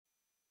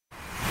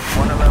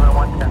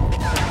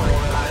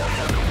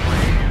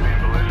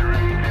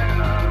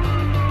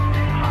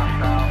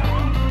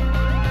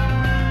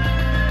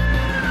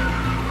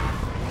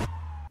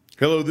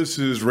Hello, this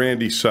is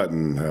Randy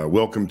Sutton.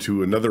 Welcome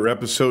to another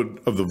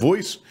episode of The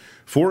Voice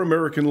for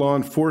American Law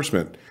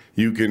Enforcement.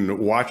 You can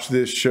watch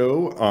this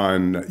show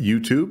on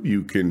YouTube.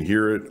 You can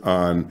hear it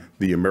on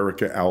the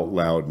America Out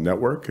Loud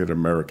network at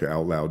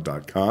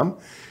americaoutloud.com.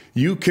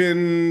 You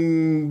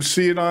can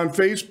see it on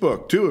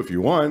Facebook, too, if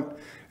you want.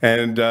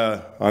 And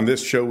on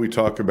this show, we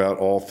talk about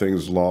all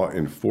things law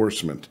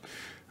enforcement,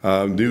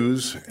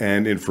 news,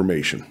 and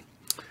information.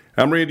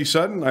 I'm Randy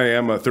Sutton. I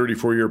am a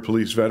 34-year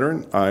police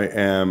veteran. I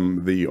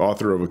am the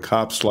author of A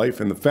Cop's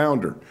Life and the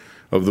founder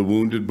of the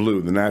Wounded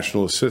Blue, the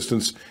national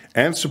assistance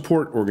and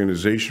support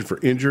organization for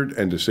injured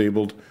and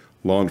disabled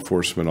law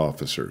enforcement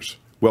officers.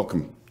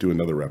 Welcome to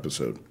another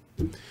episode.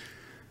 I'm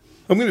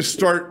going to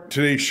start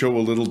today's show a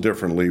little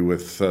differently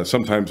with,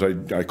 sometimes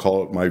I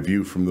call it my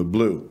view from the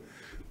blue.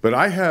 But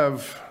I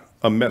have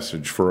a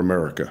message for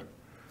America.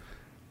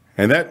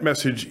 And that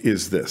message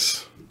is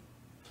this.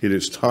 It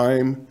is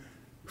time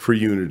for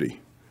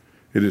unity.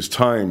 It is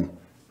time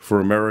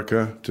for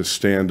America to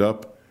stand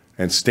up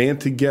and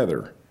stand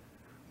together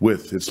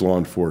with its law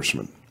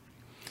enforcement.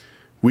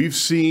 We've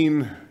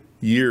seen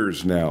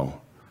years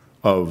now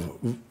of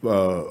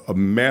a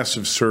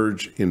massive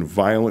surge in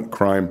violent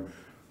crime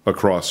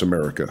across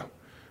America.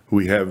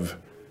 We have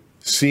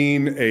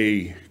seen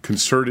a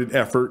concerted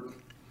effort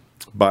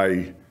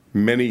by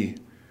many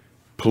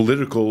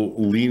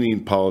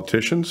political-leaning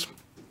politicians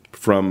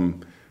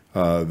from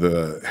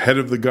the head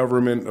of the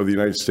government of the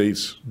United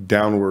States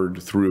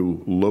downward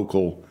through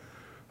local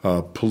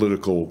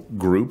political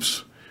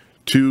groups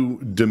to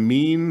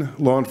demean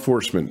law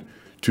enforcement,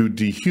 to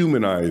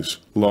dehumanize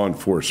law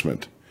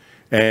enforcement.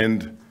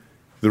 And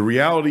the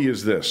reality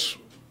is this: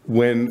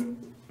 when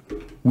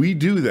we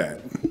do that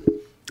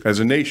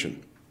as a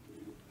nation,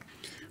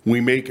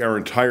 we make our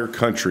entire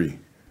country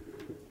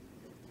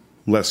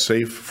less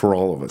safe for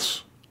all of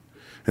us.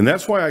 And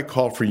that's why I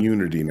call for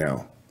unity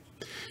now.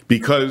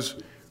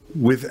 Because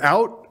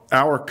without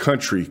our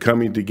country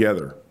coming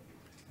together,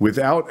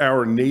 without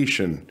our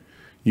nation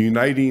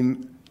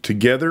uniting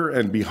together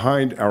and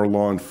behind our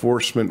law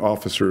enforcement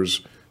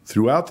officers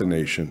throughout the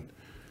nation,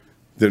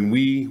 then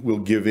we will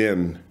give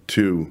in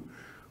to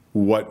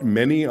what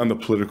many on the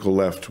political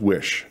left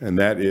wish, and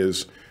that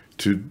is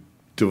to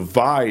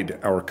divide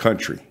our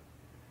country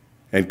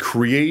and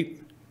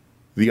create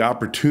the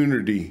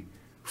opportunity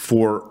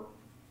for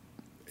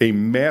a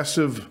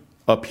massive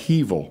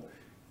upheaval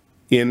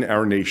in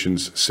our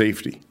nation's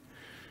safety.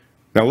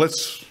 Now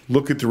let's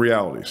look at the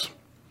realities.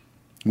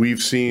 We've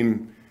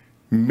seen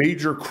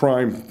major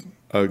crime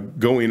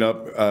going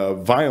up,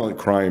 violent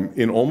crime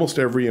in almost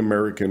every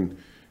American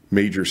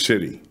major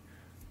city,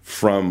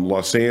 from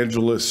Los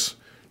Angeles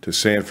to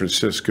San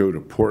Francisco to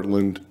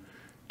Portland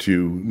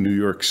to New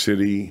York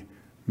City,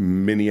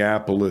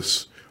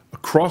 Minneapolis,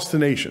 across the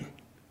nation.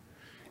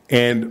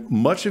 And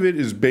much of it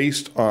is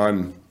based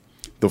on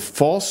the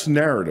false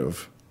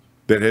narrative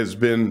that has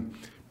been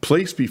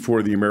placed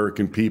before the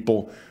American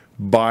people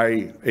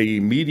by a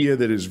media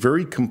that is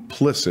very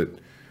complicit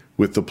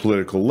with the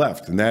political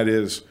left, and that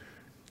is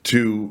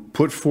to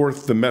put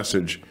forth the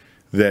message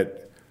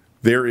that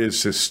there is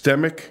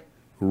systemic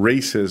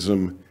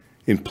racism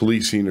in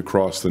policing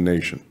across the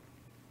nation.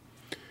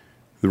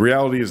 The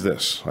reality is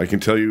this: I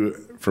can tell you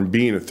from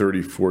being a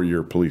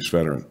 34-year police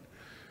veteran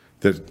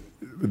that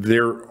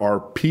there are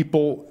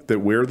people that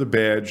wear the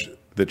badge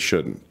that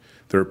shouldn't.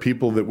 There are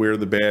people that wear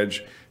the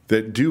badge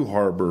that do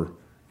harbor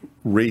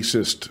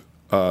racist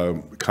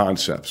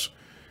concepts.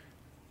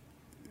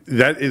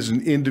 That is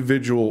an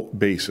individual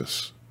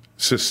basis.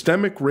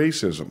 Systemic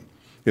racism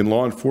in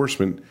law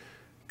enforcement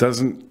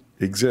doesn't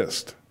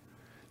exist.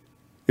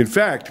 In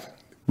fact,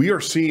 we are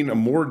seeing a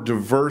more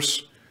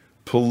diverse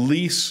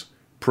police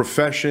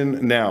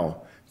profession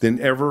now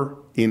than ever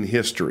in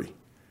history.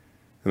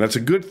 And that's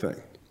a good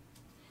thing.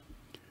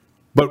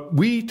 But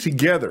we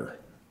together,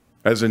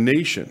 as a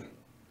nation,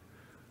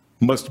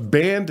 must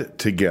band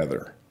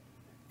together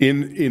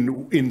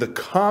in the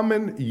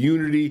common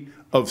unity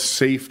of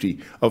safety,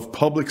 of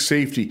public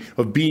safety,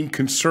 of being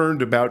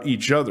concerned about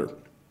each other.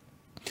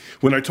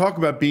 When I talk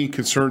about being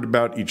concerned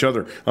about each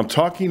other, I'm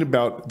talking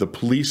about the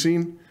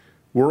policing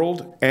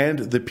world and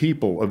the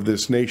people of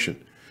this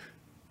nation.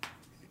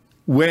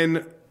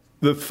 When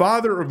the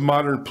father of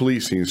modern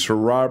policing, Sir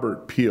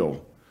Robert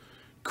Peel,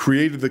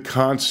 created the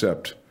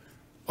concept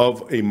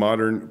of a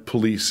modern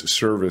police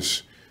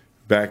service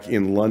back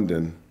in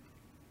London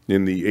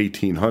in the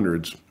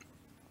 1800s,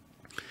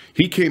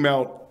 he came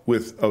out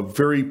with a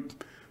very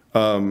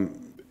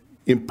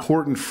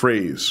important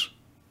phrase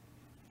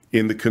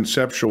in the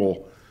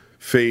conceptual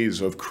phase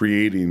of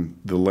creating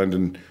the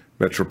London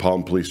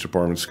Metropolitan Police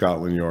Department,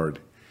 Scotland Yard.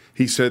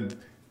 He said,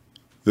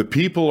 "The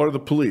people are the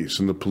police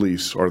and the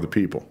police are the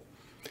people."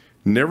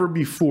 Never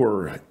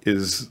before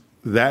is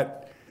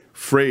that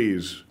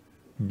phrase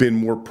been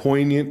more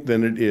poignant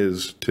than it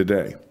is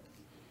today.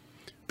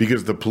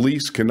 Because the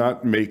police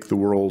cannot make the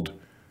world,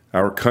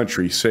 our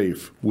country,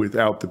 safe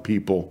without the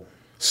people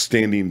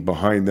standing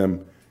behind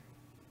them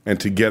and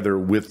together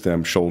with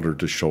them, shoulder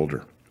to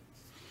shoulder.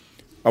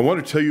 I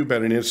want to tell you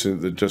about an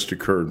incident that just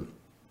occurred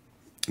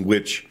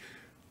which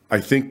I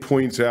think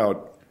points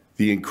out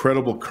the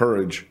incredible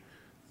courage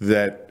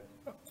that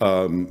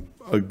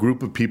a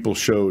group of people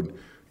showed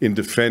in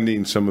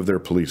defending some of their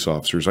police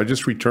officers. I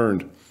just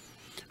returned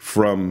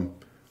from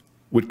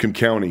Whitcomb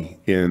County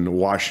in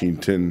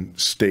Washington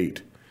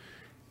State.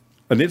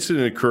 An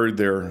incident occurred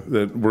there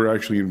that we're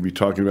actually going to be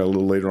talking about a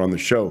little later on the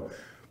show,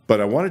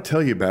 but I want to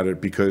tell you about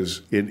it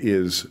because it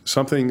is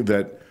something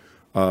that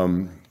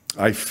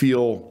I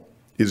feel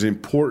is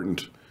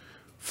important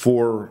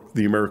for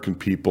the American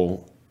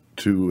people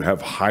to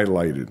have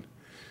highlighted.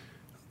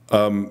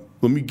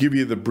 Let me give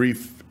you the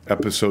brief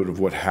episode of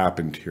what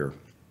happened here.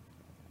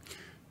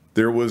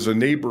 There was a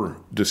neighbor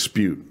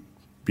dispute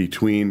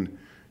between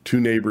two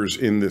neighbors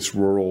in this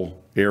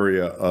rural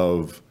area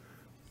of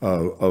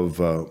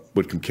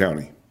Whitcomb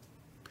County.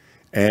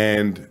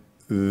 And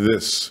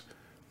this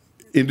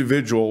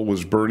individual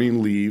was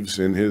burning leaves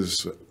in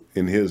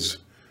his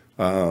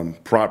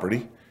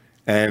property,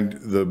 and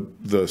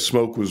the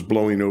smoke was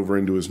blowing over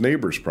into his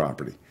neighbor's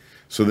property.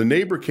 So the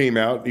neighbor came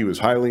out, he was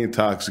highly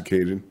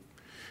intoxicated,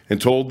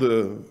 and told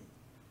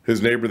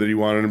his neighbor that he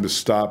wanted him to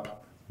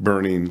stop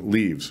burning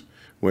leaves.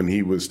 When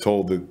he was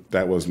told that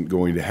that wasn't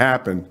going to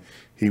happen,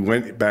 he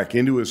went back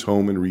into his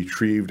home and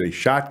retrieved a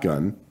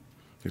shotgun,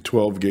 a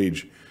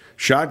 12-gauge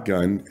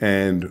shotgun,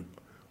 and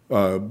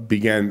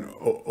began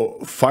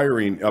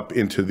firing up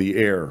into the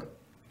air.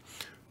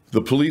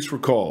 The police were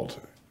called,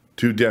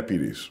 2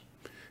 deputies.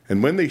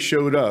 And when they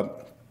showed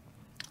up,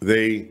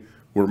 they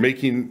were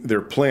making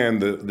their plan.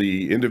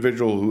 The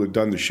individual who had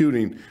done the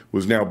shooting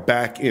was now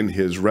back in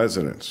his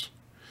residence.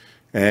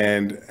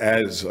 And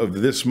as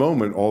of this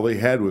moment, all they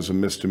had was a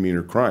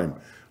misdemeanor crime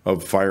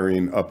of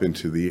firing up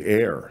into the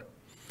air.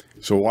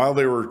 So while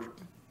they were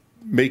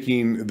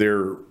making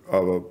their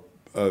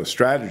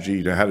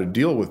strategy to how to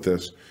deal with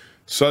this,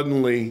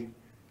 suddenly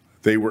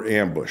they were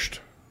ambushed.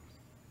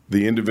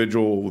 The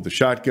individual with the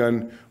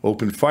shotgun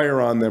opened fire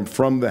on them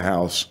from the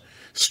house,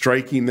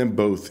 striking them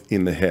both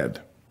in the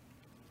head.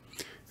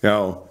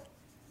 Now,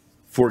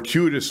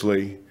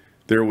 fortuitously,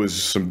 there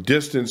was some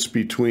distance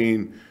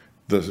between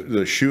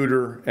the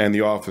shooter and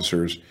the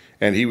officers,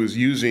 and he was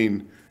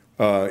using,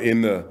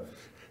 in the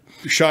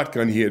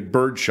shotgun, he had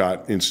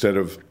birdshot instead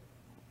of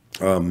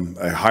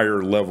a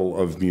higher level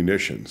of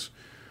munitions.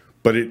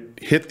 But it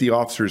hit the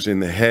officers in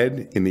the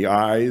head, in the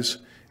eyes,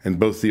 and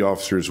both the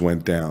officers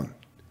went down.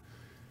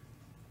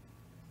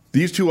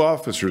 These 2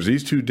 officers,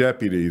 these 2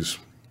 deputies,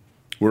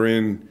 were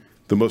in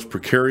the most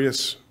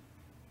precarious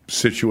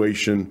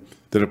situation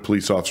that a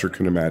police officer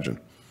can imagine.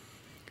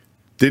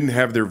 Didn't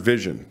have their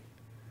vision.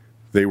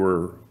 They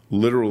were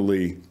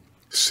literally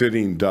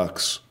sitting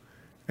ducks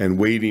and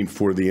waiting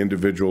for the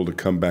individual to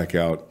come back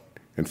out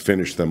and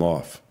finish them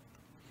off.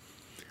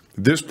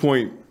 At this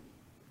point,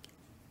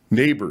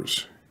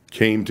 neighbors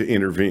came to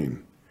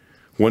intervene.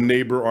 One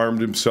neighbor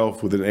armed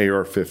himself with an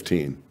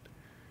AR-15,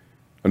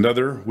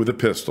 another with a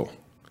pistol.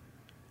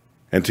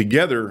 And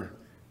together,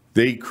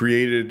 they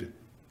created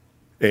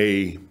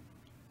a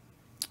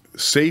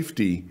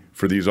safety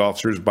for these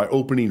officers by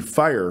opening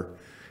fire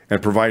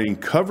and providing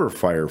cover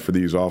fire for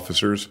these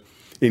officers,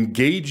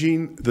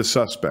 engaging the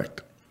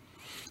suspect.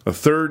 A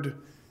third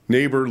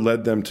neighbor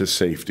led them to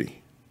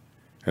safety.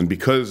 And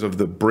because of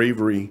the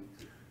bravery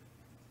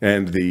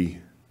and the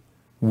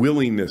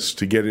willingness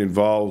to get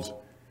involved,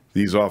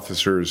 these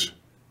officers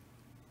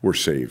were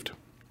saved.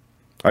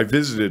 I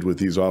visited with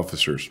these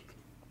officers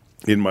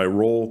in my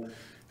role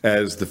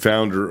as the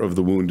founder of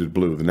the Wounded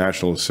Blue, the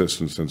National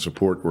Assistance and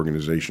Support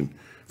Organization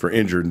for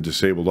Injured and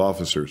Disabled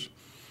Officers.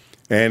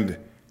 And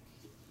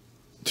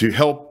to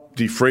help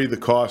defray the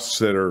costs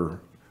that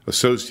are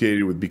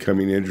associated with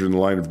becoming injured in the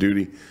line of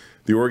duty,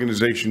 the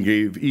organization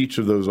gave each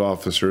of those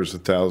officers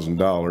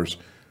 $1,000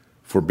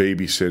 for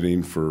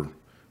babysitting, for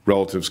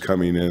relatives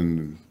coming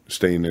in,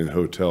 staying in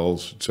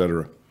hotels,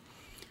 etc.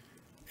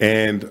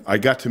 And I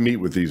got to meet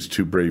with these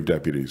 2 brave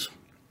deputies.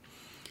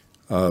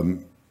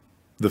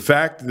 The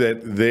fact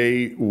that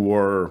they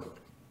were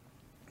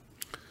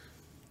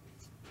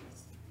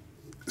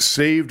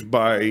saved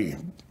by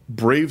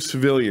brave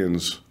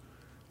civilians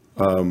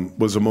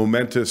was a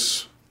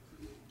momentous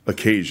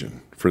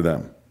occasion for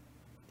them.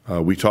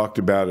 We talked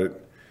about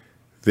it.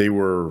 They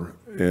were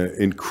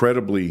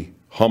incredibly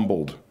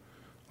humbled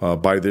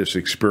by this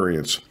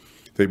experience.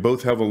 They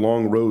both have a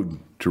long road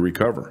to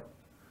recover,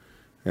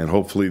 and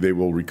hopefully they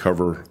will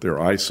recover their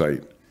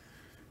eyesight.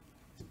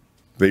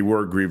 They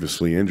were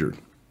grievously injured.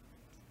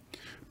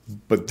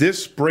 But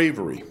this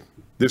bravery,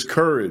 this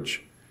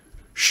courage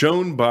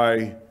shown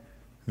by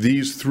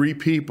these 3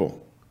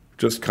 people,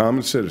 just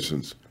common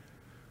citizens,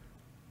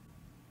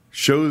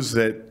 shows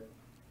that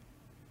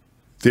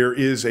there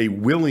is a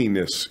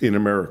willingness in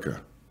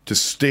America to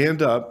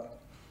stand up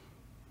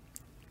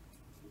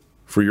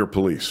for your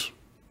police.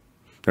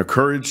 Now,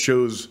 courage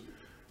shows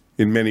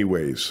in many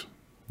ways.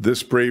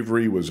 This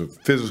bravery was a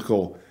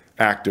physical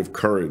act of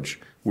courage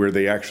where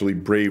they actually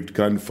braved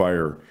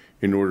gunfire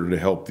in order to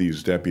help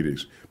these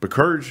deputies. But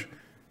courage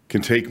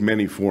can take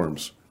many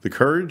forms. The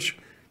courage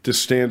to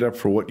stand up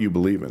for what you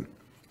believe in.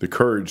 The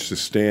courage to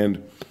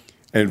stand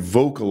and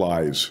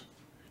vocalize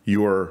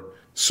your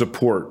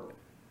support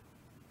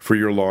for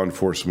your law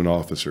enforcement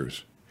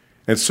officers.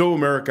 And so,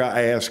 America,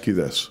 I ask you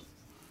this.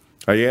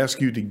 I ask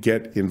you to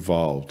get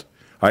involved.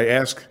 I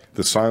ask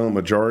the silent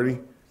majority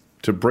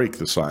to break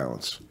the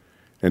silence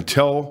and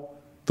tell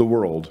the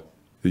world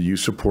that you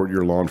support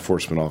your law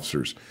enforcement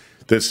officers.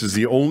 This is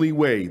the only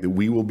way that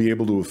we will be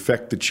able to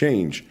effect the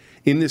change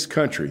in this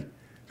country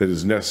that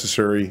is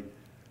necessary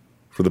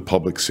for the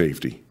public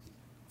safety,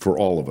 for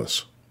all of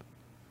us.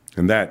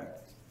 And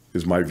that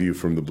is my view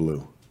from the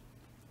blue.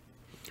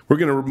 We're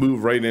going to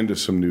move right into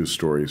some news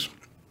stories.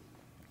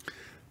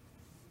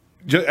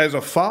 Just as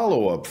a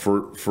follow-up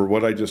for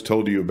what I just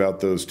told you about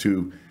those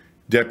two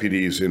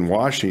deputies in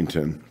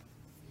Washington,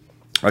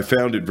 I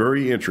found it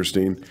very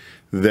interesting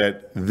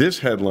that this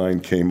headline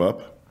came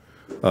up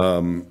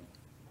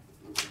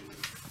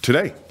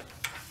today.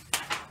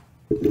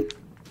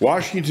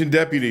 Washington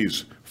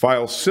deputies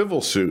file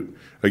civil suit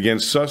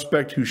against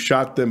suspect who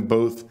shot them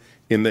both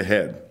in the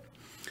head.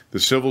 The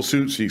civil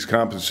suit seeks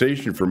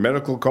compensation for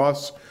medical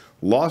costs,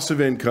 loss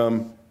of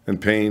income, and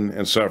pain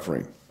and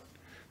suffering.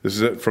 This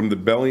is from the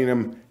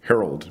Bellingham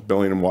Herald,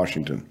 Bellingham,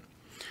 Washington.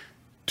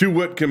 Two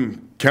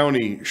Whitcomb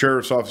County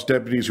Sheriff's Office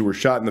deputies who were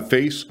shot in the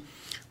face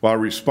while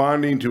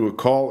responding to a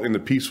call in the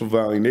Peaceful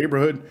Valley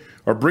neighborhood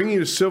are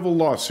bringing a civil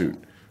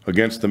lawsuit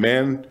against the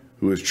man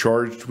who is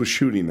charged with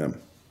shooting them.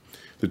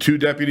 The two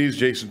deputies,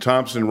 Jason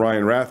Thompson and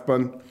Ryan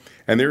Rathbun,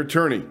 and their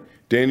attorney,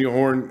 Daniel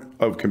Horn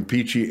of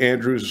Campeche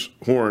Andrews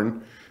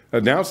Horn,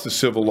 announced the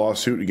civil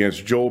lawsuit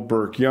against Joel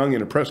Burke Young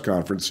in a press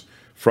conference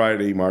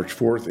Friday, March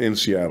 4th in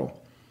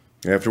Seattle.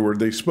 Afterward,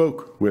 they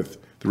spoke with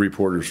the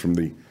reporters from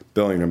the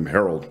Bellingham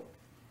Herald.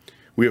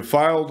 We have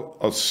filed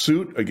a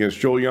suit against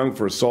Joel Young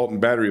for assault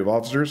and battery of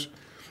officers,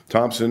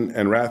 Thompson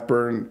and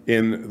Rathburn,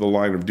 in the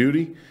line of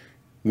duty,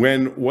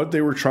 when what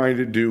they were trying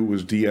to do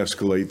was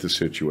de-escalate the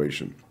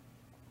situation.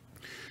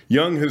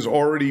 Young has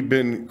already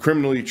been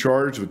criminally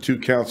charged with 2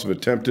 counts of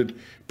attempted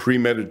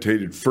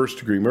premeditated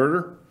first-degree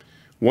murder,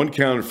 1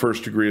 count of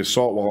first-degree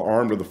assault while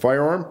armed with a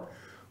firearm,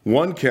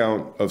 1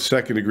 count of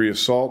second-degree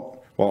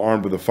assault while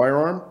armed with a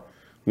firearm,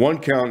 1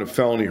 count of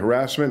felony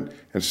harassment,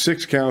 and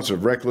 6 counts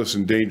of reckless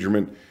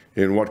endangerment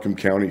in Whatcom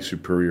County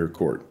Superior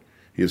Court.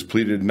 He has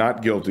pleaded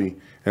not guilty,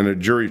 and a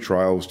jury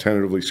trial is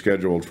tentatively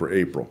scheduled for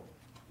April.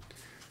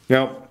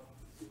 Now,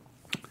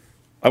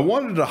 I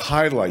wanted to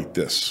highlight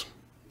this,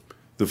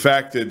 the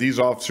fact that these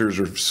officers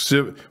are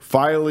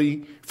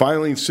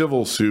filing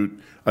civil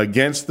suit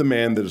against the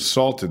man that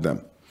assaulted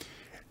them.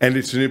 And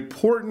it's an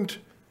important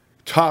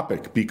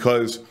topic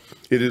because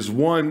it is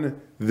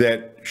one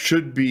that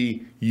should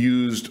be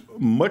used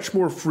much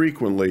more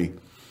frequently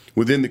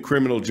within the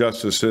criminal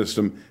justice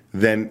system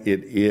than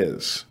it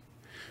is.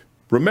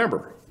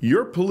 Remember,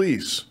 your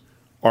police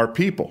are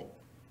people.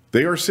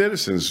 They are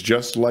citizens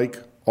just like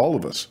all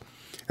of us.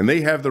 And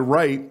they have the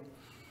right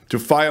to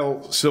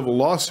file civil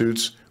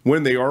lawsuits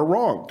when they are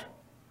wronged.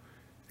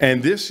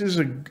 And this is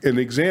an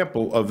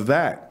example of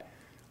that.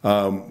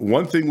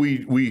 One thing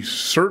we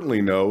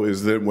certainly know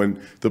is that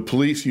when the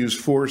police use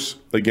force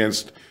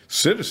against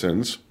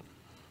citizens,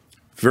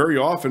 very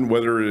often, no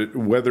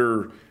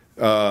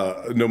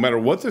matter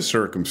what the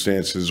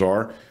circumstances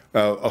are,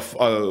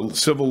 a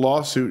civil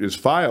lawsuit is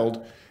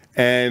filed,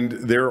 and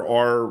there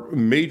are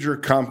major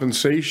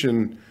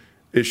compensation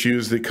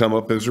issues that come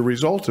up as a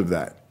result of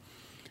that.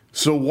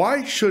 So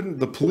why shouldn't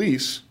the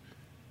police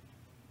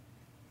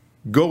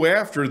go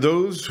after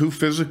those who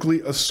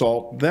physically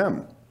assault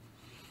them?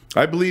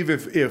 I believe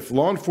if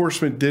law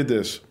enforcement did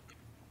this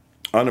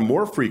on a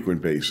more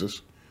frequent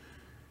basis,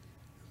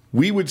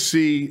 we would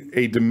see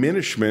a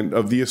diminishment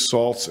of the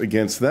assaults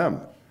against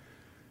them.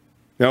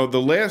 Now,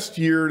 the last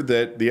year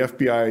that the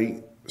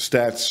FBI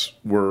stats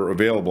were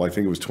available, I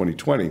think it was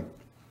 2020,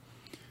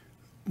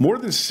 more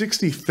than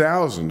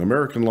 60,000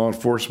 American law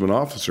enforcement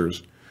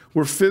officers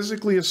were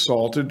physically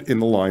assaulted in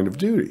the line of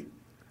duty.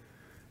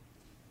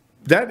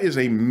 That is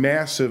a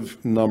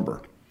massive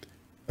number.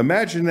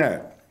 Imagine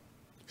that.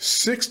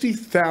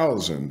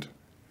 60,000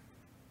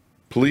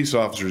 police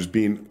officers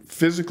being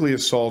physically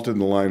assaulted in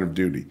the line of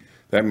duty.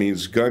 That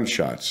means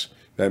gunshots.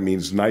 That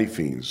means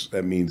knifings.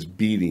 That means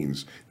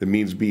beatings. That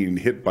means being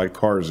hit by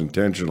cars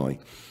intentionally.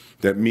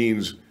 That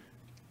means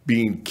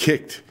being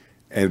kicked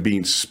and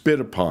being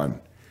spit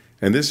upon.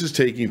 And this is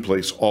taking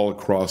place all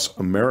across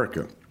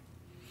America.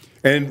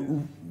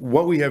 And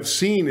what we have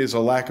seen is a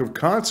lack of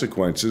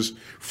consequences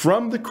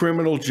from the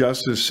criminal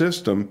justice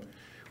system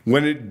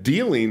when it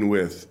dealing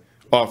with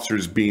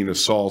officers being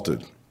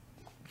assaulted.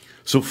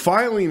 So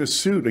filing a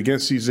suit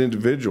against these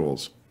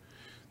individuals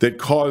that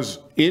cause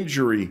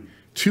injury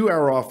to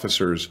our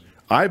officers,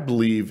 I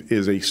believe,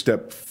 is a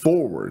step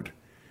forward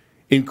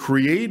in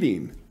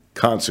creating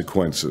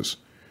consequences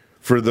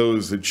for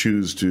those that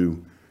choose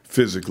to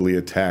physically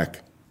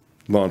attack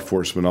law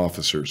enforcement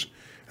officers.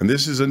 And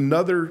this is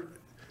another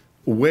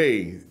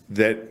way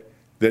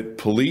that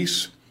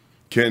police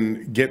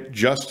can get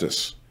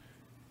justice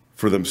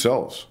for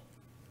themselves.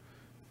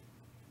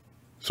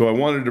 So I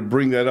wanted to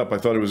bring that up. I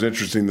thought it was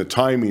interesting, the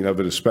timing of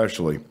it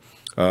especially.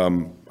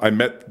 I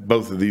met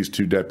both of these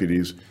two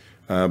deputies.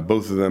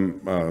 Both of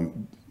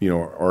them,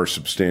 are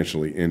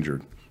substantially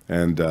injured.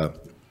 And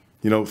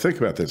think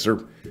about this.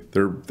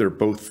 They're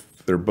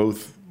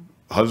both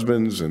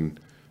husbands and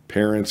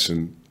parents,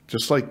 and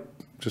just like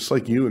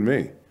you and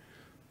me.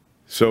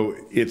 So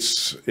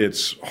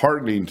it's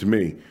heartening to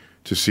me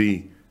to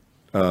see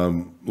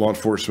law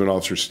enforcement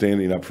officers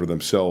standing up for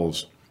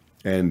themselves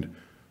and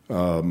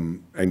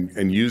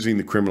using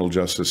the criminal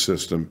justice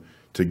system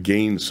to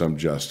gain some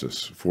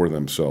justice for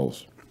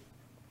themselves.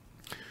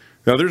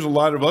 Now, there's a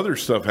lot of other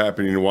stuff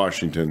happening in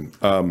Washington.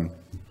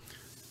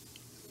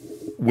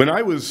 When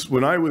I was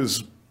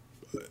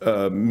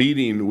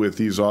meeting with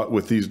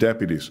these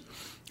deputies,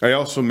 I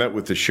also met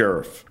with the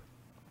sheriff,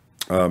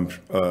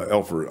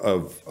 Elford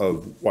of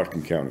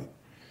Whatcom County.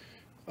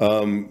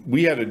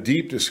 We had a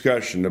deep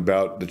discussion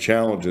about the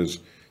challenges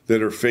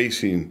that are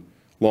facing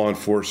law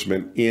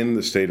enforcement in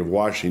the state of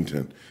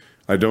Washington.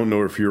 I don't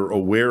know if you're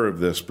aware of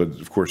this,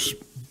 but of course,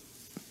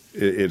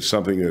 it's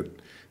something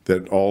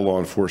that all law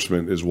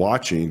enforcement is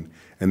watching,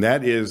 and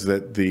that is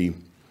that the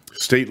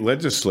state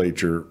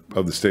legislature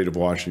of the state of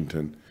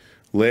Washington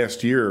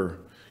last year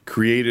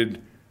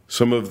created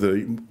some of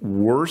the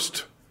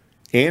worst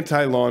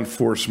anti-law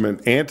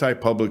enforcement,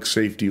 anti-public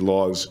safety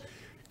laws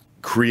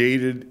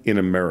created in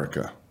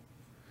America.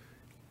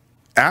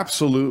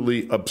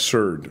 Absolutely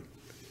absurd,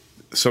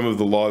 some of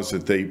the laws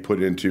that they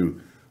put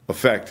into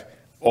effect,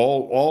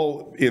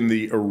 all in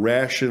the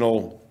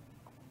irrational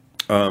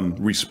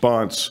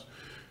response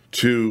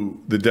to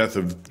the death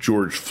of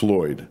George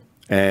Floyd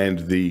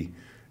and the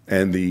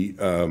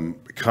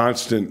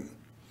constant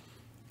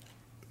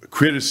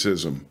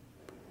criticism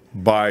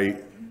by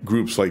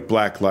groups like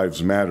Black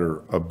Lives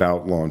Matter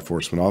about law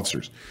enforcement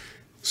officers.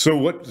 So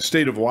what the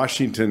state of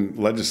Washington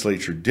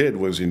legislature did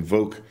was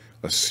invoke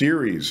a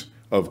series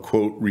of,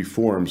 quote,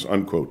 reforms,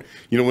 unquote.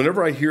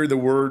 Whenever I hear the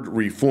word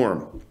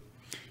reform,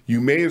 you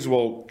may as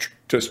well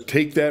just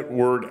take that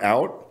word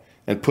out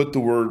and put the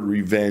word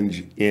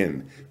revenge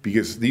in,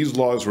 because these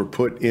laws were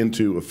put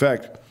into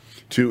effect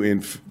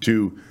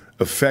to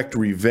effect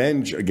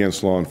revenge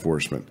against law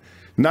enforcement,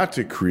 not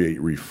to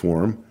create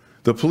reform.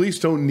 The police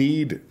don't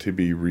need to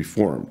be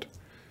reformed.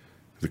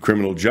 The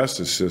criminal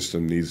justice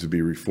system needs to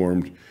be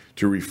reformed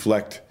to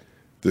reflect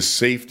the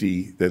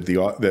safety that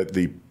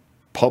the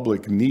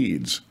public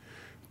needs.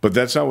 But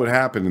that's not what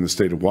happened in the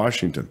state of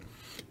Washington.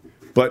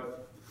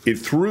 But it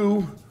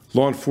threw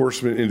law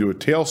enforcement into a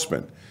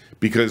tailspin,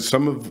 because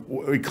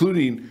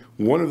including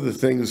one of the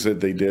things that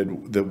they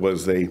did, that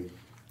was they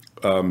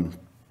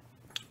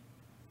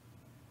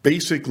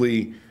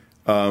basically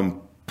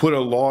put a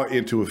law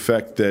into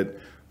effect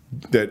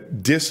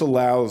that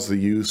disallows the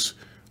use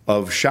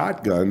of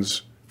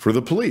shotguns for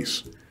the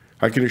police.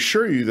 I can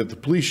assure you that the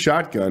police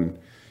shotgun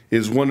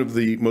is one of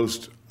the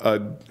most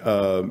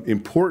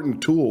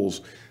important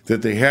tools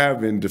that they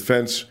have in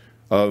defense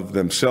of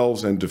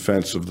themselves and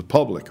defense of the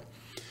public.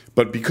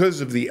 But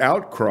because of the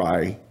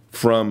outcry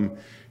from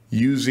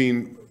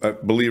using,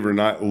 believe it or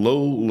not,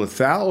 low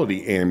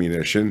lethality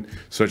ammunition,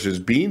 such as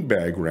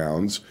beanbag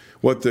rounds,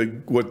 what the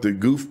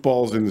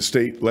goofballs in the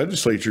state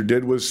legislature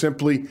did was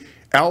simply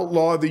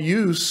outlaw the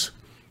use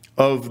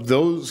of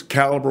those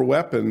caliber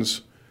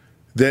weapons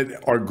that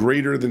are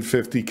greater than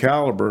 50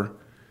 caliber,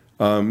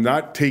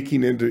 not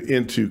taking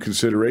into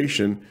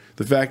consideration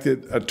the fact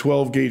that a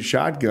 12-gauge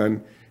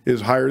shotgun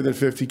is higher than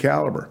 50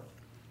 caliber.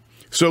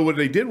 So what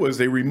they did was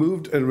they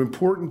removed an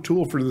important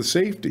tool for the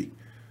safety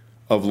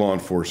of law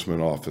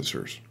enforcement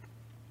officers.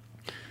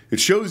 It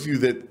shows you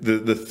that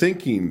the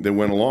thinking that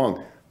went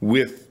along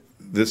with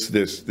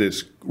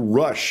this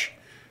rush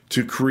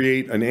to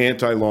create an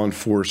anti-law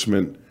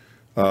enforcement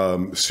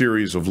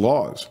series of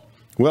laws.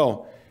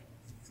 Well,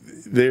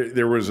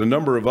 there was a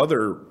number of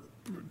other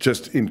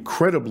just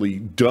incredibly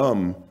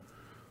dumb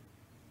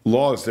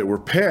laws that were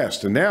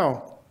passed, and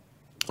now,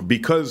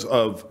 because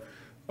of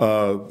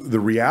the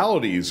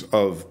realities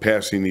of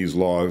passing these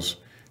laws,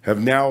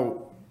 have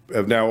now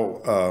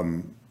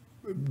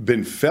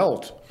been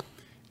felt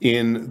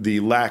in the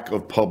lack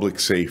of public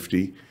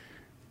safety.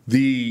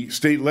 The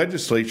state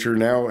legislature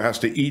now has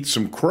to eat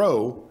some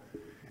crow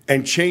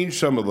and change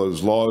some of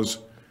those laws,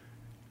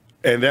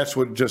 and that's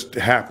what just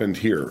happened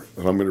here.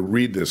 And I'm going to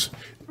read this.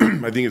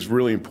 I think it's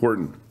really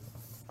important.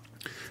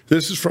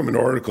 This is from an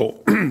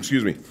article,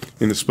 excuse me,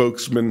 in the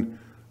Spokesman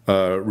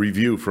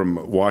Review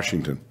from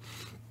Washington.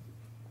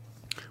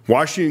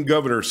 Washington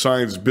governor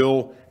signs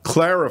bill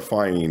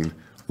clarifying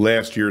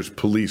last year's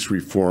police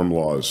reform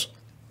laws.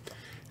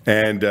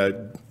 And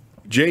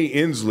Jay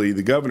Inslee,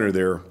 the governor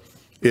there,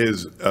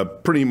 is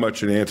pretty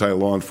much an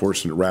anti-law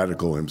enforcement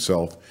radical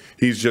himself.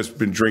 He's just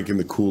been drinking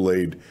the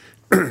Kool-Aid,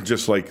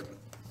 just like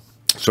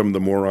some of the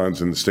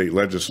morons in the state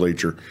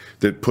legislature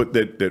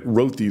that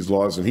wrote these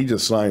laws, and he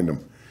just signed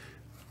them.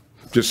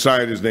 Just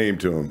signed his name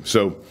to them.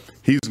 So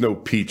he's no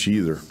peach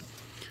either.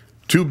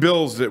 Two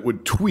bills that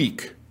would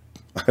tweak.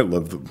 I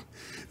love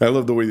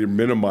the way they're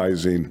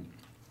minimizing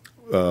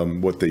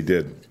what they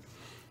did.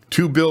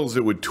 Two bills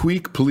that would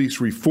tweak police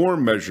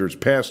reform measures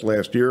passed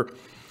last year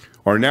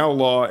are now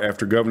law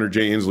after Governor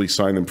Jay Inslee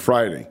signed them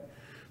Friday.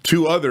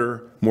 Two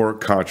other, more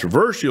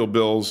controversial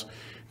bills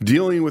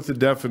dealing with the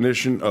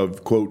definition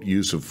of, quote,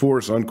 use of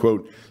force,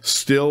 unquote,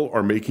 still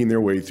are making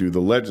their way through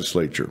the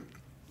legislature.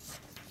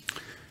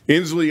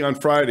 Inslee on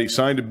Friday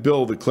signed a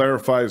bill that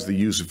clarifies the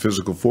use of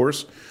physical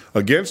force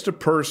against a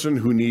person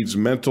who needs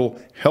mental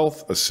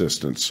health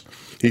assistance.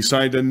 He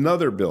signed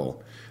another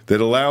bill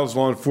that allows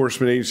law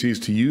enforcement agencies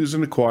to use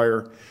and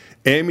acquire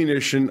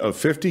ammunition of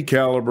 .50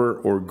 caliber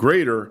or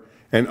greater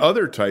and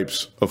other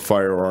types of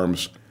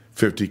firearms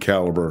 50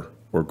 caliber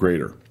or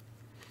greater.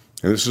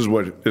 And this is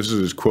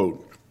his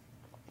quote.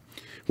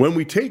 When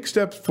we take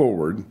steps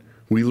forward,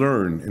 we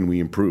learn and we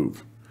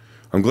improve.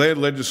 I'm glad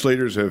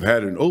legislators have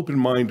had an open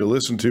mind to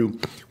listen to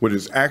what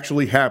is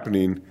actually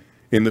happening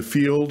in the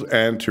field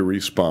and to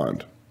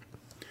respond.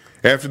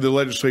 After the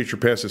legislature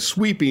passed a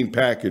sweeping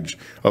package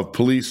of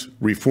police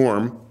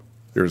reform,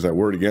 there's that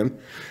word again,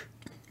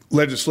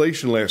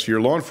 legislation last year,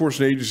 law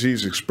enforcement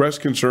agencies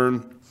expressed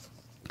concern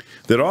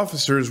that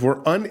officers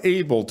were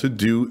unable to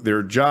do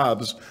their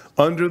jobs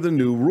under the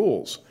new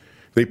rules.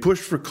 They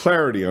pushed for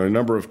clarity on a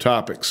number of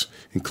topics,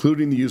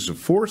 including the use of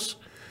force,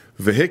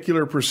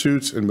 vehicular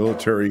pursuits, and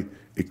military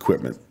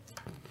equipment.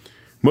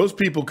 Most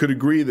people could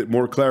agree that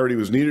more clarity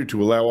was needed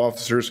to allow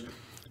officers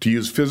to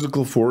use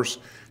physical force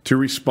to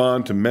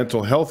respond to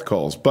mental health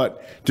calls,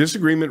 but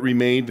disagreement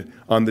remained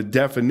on the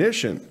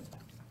definition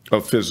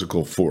of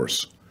physical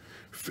force.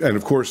 And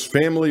of course,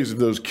 families of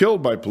those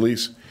killed by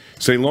police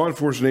say law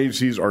enforcement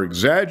agencies are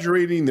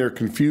exaggerating their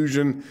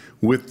confusion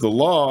with the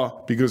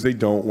law because they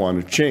don't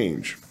want to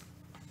change.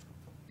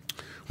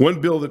 One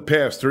bill that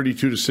passed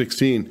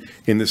 32-16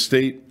 in the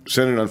state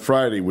Senate on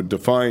Friday would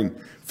define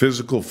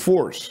physical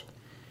force,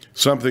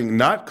 something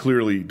not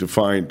clearly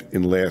defined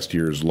in last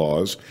year's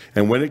laws,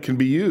 and when it can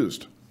be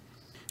used.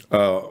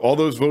 All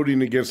those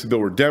voting against the bill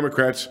were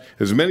Democrats,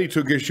 as many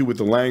took issue with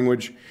the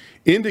language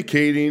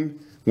indicating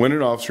when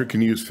an officer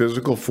can use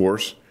physical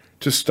force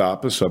to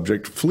stop a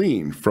subject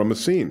fleeing from a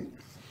scene.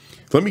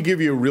 Let me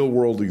give you a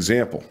real-world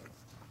example.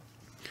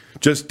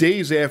 Just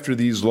days after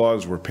these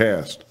laws were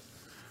passed,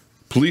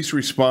 police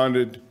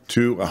responded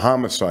to a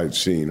homicide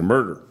scene, a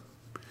murder.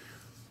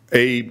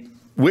 A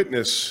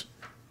witness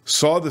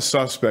saw the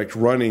suspect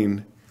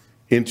running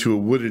into a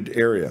wooded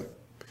area.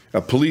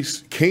 A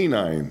police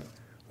canine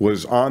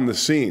was on the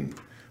scene,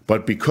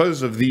 but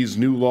because of these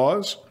new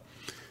laws,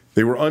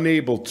 they were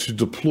unable to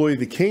deploy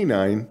the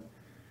canine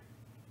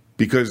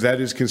because that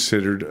is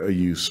considered a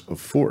use of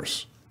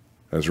force.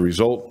 As a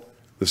result,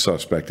 the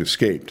suspect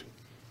escaped.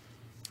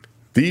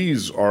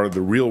 These are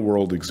the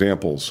real-world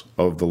examples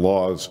of the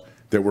laws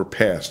that were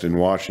passed in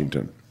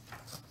Washington.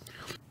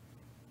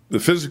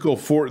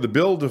 The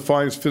bill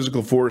defines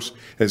physical force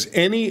as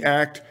any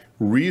act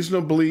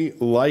reasonably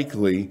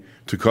likely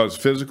to cause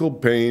physical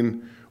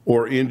pain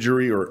or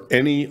injury or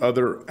any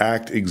other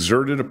act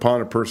exerted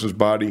upon a person's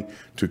body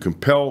to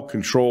compel,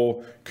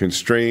 control,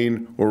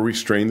 constrain, or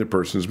restrain the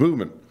person's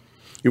movement.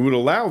 It would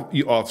allow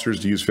officers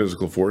to use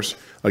physical force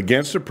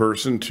against a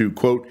person to,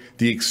 quote,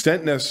 the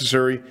extent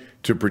necessary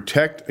to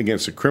protect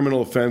against a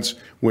criminal offense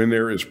when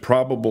there is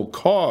probable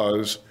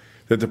cause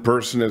that the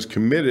person has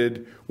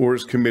committed or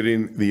is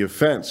committing the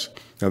offense.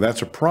 Now,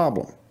 that's a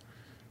problem.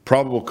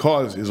 Probable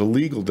cause is a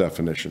legal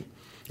definition.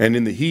 And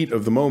in the heat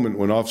of the moment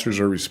when officers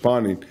are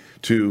responding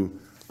to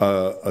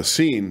a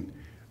scene,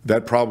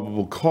 that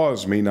probable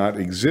cause may not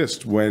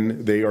exist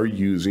when they are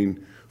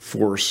using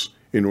force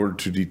in order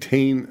to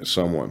detain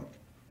someone.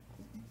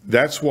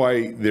 That's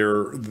why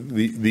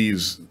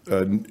these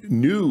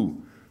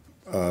new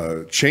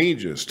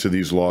changes to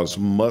these laws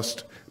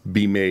must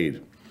be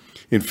made.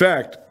 In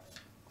fact,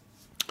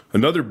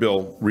 another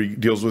bill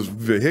deals with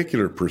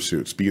vehicular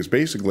pursuits because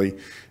basically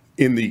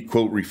in the,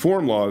 quote,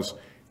 reform laws,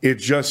 it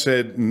just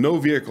said no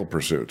vehicle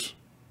pursuits,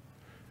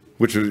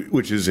 which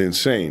is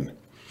insane.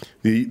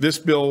 This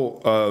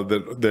bill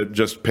that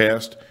just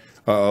passed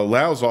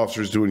allows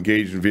officers to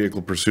engage in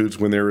vehicle pursuits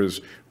when there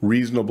is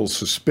reasonable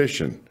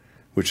suspicion,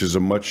 which is a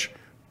much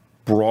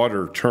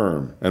broader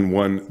term and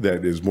one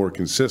that is more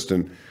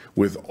consistent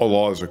with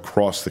laws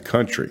across the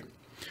country.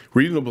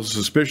 Reasonable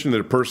suspicion that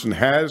a person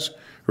has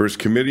or is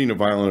committing a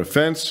violent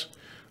offense,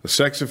 a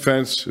sex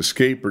offense,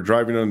 escape, or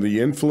driving under the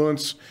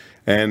influence,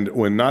 and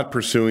when not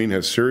pursuing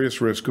has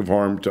serious risk of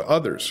harm to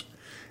others.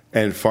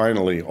 And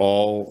finally,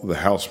 all the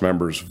House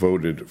members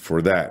voted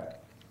for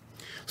that.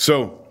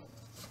 So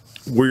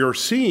we are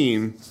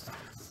seeing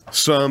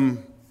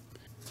some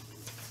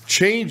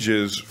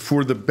changes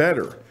for the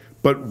better.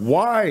 But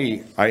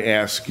why, I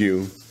ask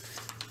you,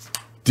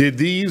 did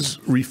these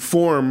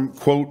reform,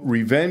 quote,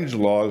 revenge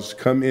laws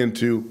come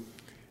into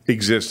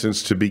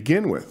existence to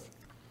begin with?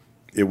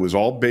 It was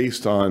all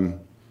based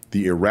on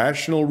the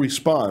irrational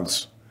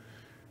response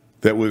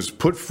that was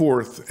put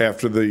forth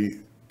after the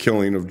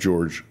killing of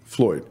George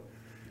Floyd.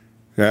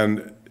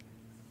 And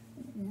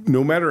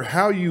no matter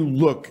how you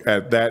look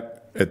at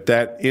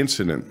that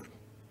incident,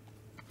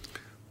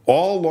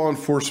 all law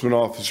enforcement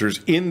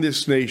officers in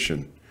this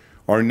nation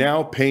are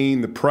now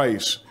paying the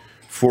price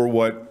for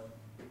what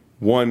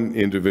one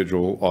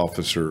individual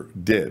officer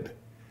did.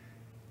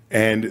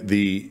 And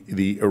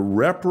the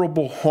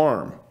irreparable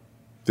harm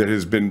that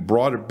has been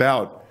brought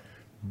about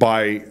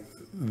by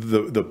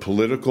the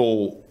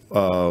political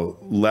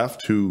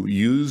left who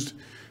used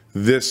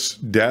this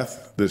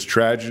death, this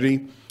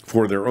tragedy,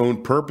 for their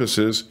own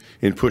purposes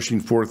in pushing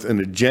forth an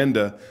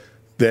agenda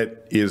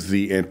that is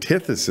the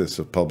antithesis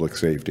of public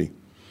safety.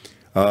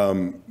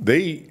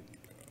 They,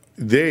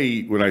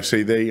 when I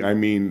say they, I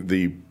mean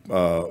the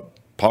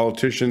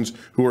politicians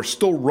who are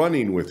still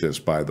running with this,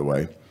 by the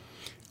way,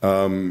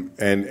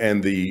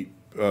 and the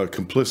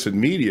complicit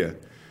media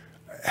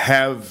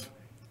have,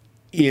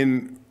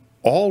 in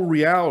all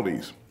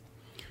realities,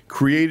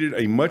 created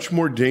a much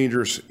more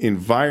dangerous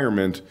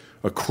environment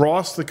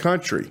across the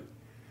country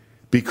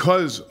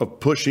because of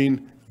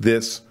pushing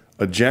this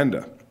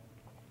agenda.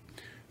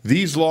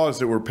 These laws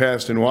that were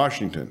passed in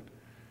Washington,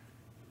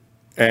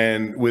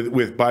 and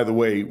with by the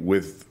way,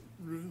 with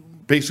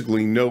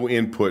basically no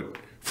input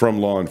from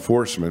law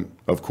enforcement,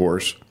 of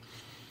course,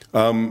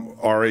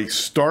 are a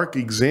stark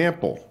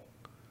example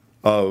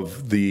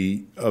of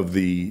the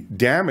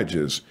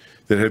damages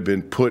that have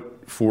been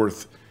put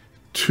forth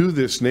to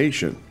this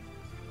nation,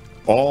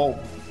 all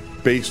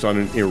based on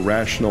an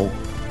irrational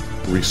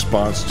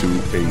response to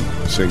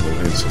a single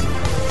incident.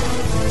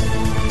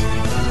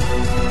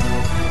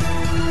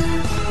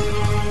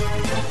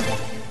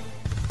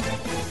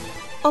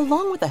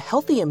 Along with a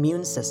healthy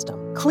immune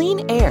system,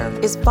 clean air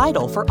is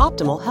vital for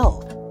optimal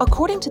health.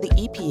 According to the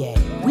EPA,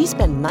 we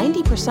spend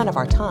 90% of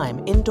our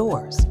time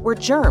indoors, where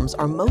germs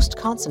are most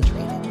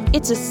concentrated.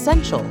 It's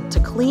essential to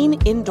clean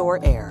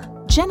indoor air.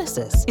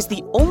 Genesis is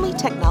the only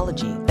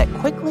technology that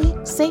quickly,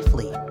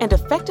 safely, and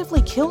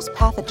effectively kills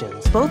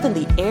pathogens both in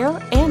the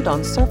air and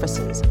on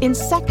surfaces in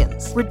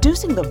seconds,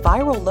 reducing the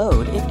viral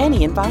load in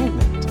any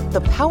environment.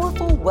 The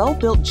powerful,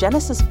 well-built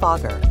Genesis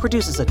fogger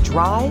produces a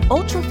dry,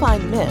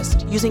 ultrafine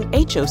mist using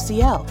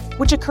HOCl,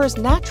 which occurs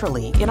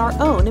naturally in our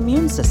own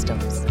immune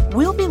systems.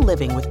 We'll be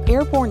living with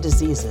airborne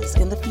diseases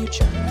in the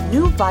future.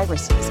 New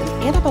viruses and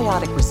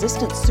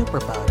antibiotic-resistant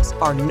superbugs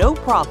are no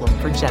problem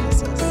for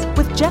Genesis.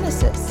 With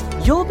Genesis,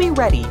 you'll be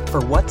ready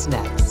for what's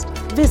next.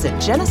 Visit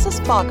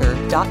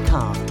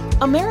GenesisFogger.com.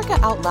 America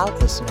Out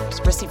Loud listeners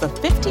receive a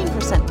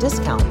 15%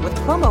 discount with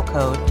promo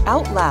code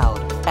OUTLOUD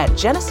at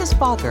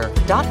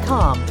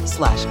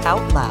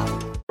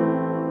GenesisFogger.com/OutLoud.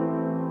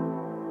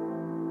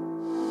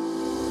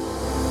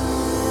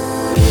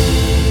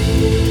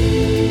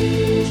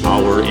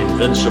 Our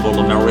invincible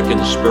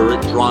American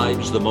spirit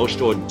drives the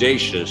most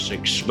audacious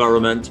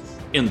experiment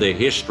in the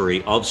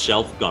history of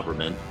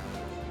self-government.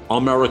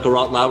 America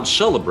Out Loud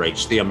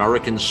celebrates the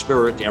American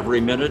spirit every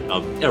minute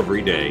of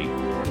every day.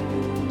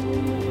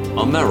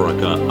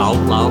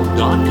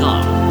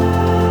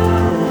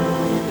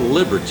 AmericaOutloud.com.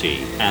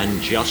 Liberty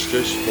and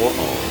justice for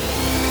all.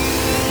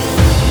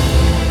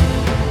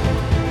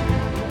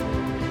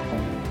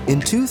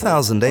 In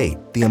 2008,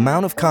 the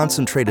amount of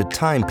concentrated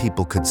time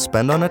people could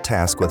spend on a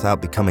task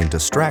without becoming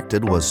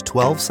distracted was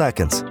 12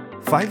 seconds.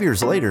 5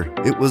 years later,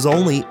 it was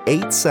only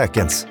 8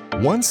 seconds,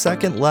 1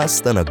 second less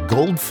than a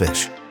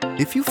goldfish.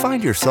 If you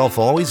find yourself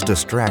always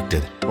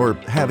distracted or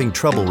having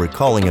trouble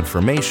recalling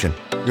information,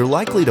 you're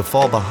likely to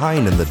fall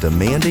behind in the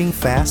demanding,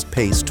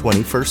 fast-paced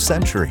 21st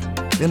century.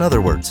 In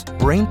other words,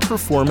 brain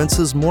performance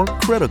is more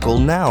critical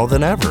now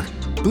than ever.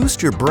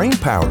 Boost your brain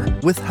power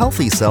with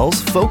Healthy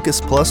Cells Focus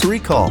Plus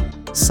Recall.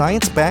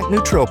 Science-backed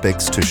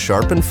nootropics to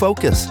sharpen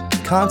focus,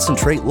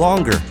 concentrate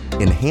longer,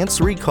 enhance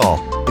recall,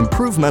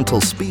 improve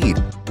mental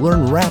speed,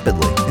 learn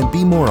rapidly, and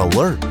be more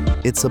alert.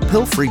 It's a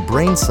pill-free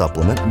brain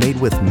supplement made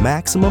with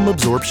maximum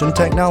absorption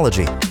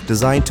technology,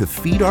 designed to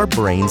feed our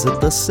brains at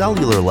the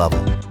cellular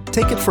level.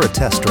 Take it for a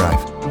test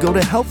drive. Go to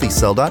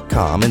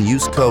HealthyCell.com and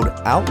use code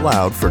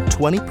OUTLOUD for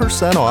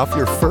 20% off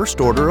your first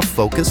order of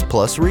Focus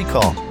Plus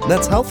Recall.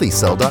 That's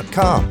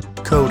HealthyCell.com.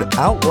 Code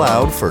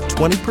OUTLOUD for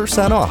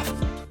 20% off.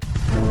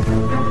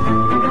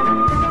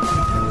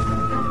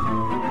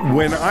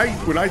 When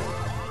I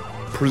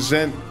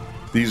present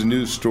these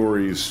news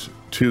stories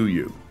to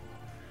you,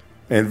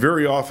 and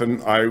very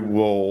often I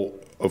will,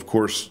 of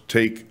course,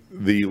 take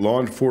the law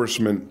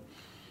enforcement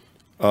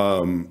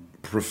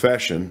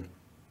profession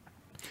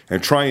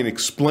and try and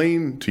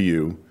explain to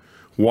you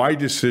why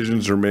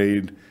decisions are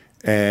made,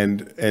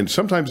 and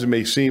sometimes it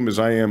may seem as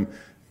I am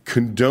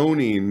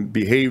condoning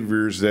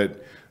behaviors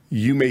that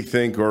you may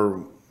think are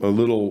a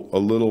little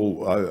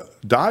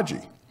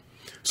dodgy.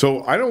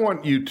 So I don't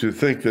want you to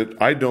think that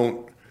I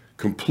don't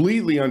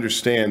completely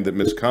understand that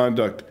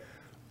misconduct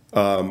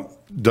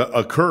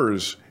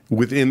occurs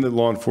within the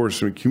law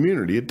enforcement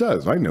community. It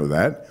does. I know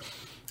that.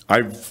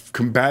 I've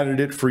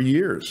combated it for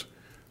years.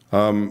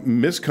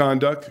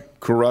 Misconduct,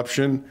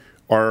 corruption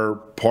are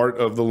part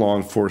of the law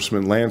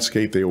enforcement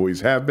landscape. They always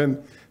have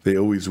been. They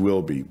always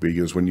will be.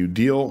 Because when you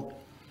deal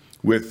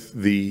with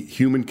the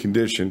human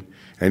condition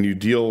and you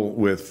deal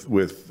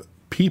with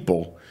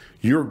people,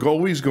 you're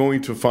always going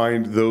to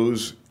find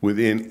those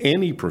within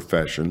any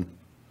profession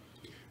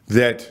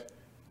that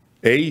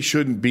A,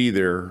 shouldn't be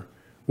there,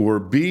 or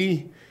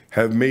B,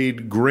 have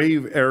made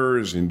grave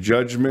errors in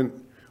judgment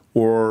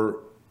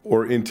or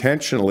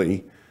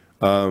intentionally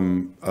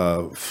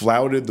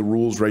flouted the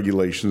rules,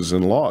 regulations,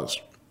 and laws.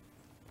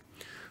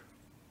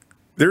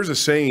 There's a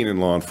saying in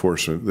law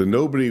enforcement that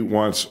nobody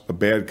wants a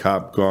bad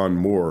cop gone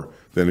more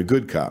than a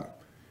good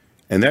cop.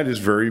 And that is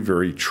very,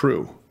 very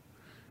true.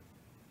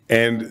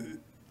 And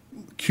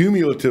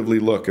cumulatively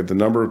look at the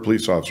number of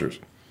police officers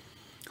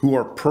who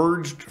are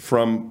purged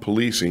from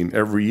policing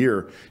every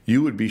year,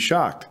 you would be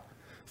shocked.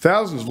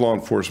 Thousands of law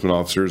enforcement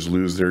officers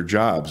lose their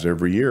jobs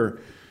every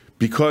year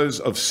because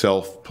of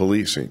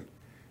self-policing.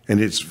 And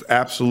it's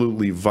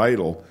absolutely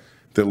vital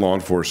that law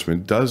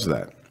enforcement does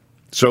that.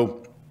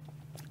 So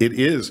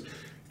it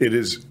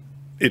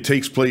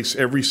takes place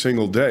every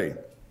single day.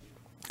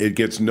 It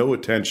gets no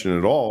attention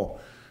at all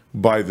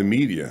by the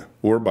media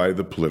or by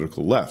the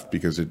political left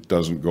because it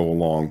doesn't go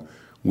along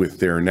with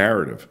their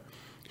narrative.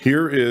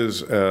 Here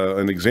is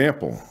an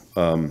example.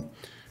 I'm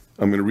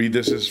going to read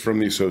this. This is from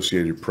the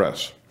Associated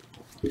Press.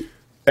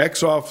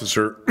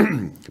 Ex-officer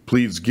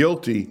pleads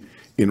guilty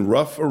in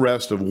rough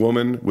arrest of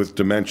woman with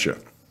dementia.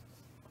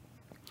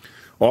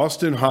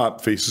 Austin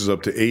Hopp faces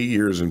up to 8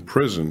 years in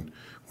prison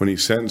when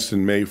he's sentenced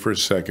in May for a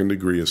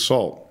second-degree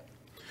assault.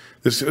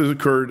 This has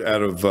occurred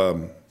out of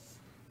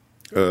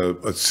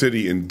a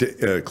city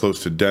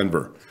close to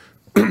Denver.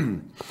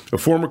 A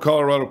former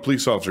Colorado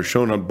police officer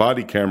shown on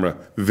body camera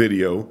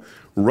video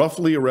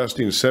roughly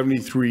arresting a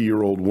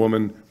 73-year-old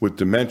woman with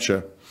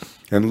dementia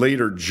and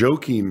later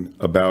joking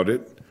about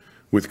it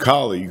with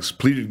colleagues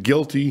pleaded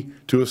guilty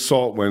to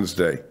assault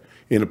Wednesday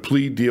in a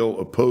plea deal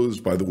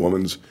opposed by the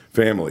woman's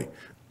family.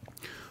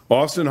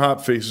 Austin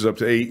Hopp faces up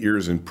to 8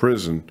 years in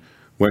prison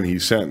when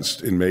he's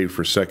sentenced in May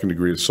for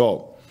second-degree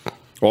assault,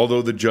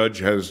 although the judge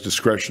has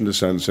discretion to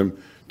sentence him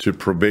to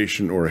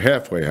probation or a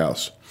halfway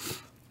house.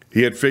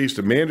 He had faced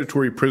a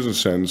mandatory prison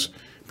sentence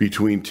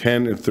between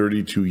 10 and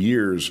 32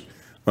 years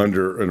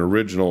under an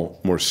original,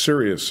 more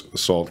serious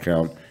assault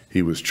count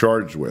he was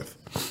charged with.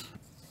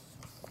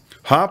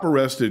 Hopp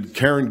arrested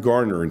Karen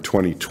Garner in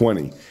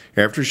 2020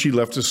 after she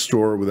left a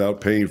store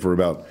without paying for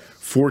about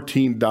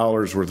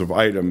 $14 worth of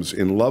items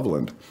in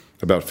Loveland,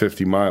 about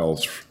 50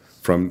 miles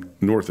from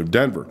north of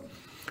Denver.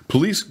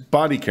 Police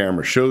body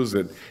camera shows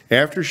that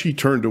after she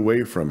turned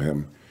away from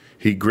him,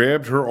 he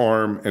grabbed her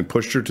arm and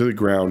pushed her to the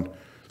ground,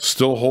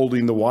 still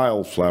holding the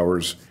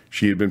wildflowers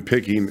she had been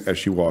picking as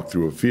she walked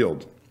through a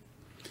field.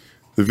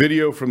 The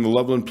video from the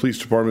Loveland Police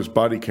Department's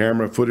body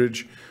camera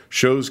footage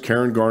shows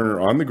Karen Garner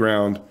on the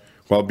ground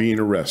while being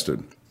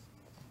arrested.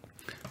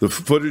 The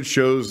footage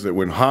shows that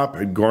when Hopp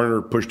had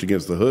Garner pushed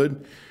against the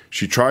hood,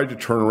 she tried to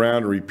turn around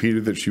and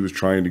repeated that she was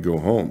trying to go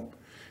home.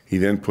 He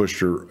then pushed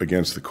her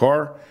against the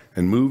car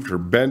and moved her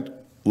bent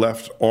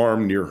left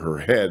arm near her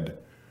head,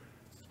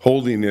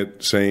 holding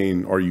it,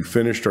 saying, "Are you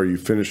finished? Are you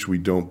finished? We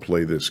don't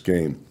play this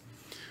game."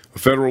 A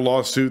federal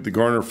lawsuit that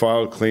Garner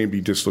filed claimed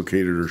he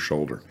dislocated her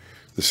shoulder.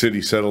 The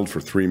city settled for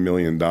 $3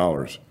 million,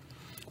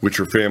 which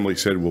her family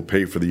said will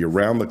pay for the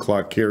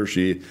around-the-clock care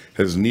she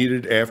has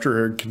needed after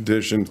her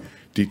condition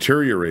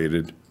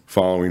deteriorated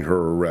following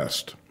her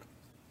arrest.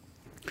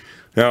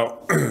 Now,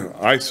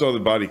 I saw the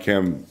body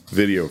cam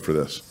video for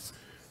this.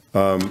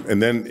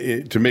 And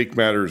then to make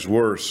matters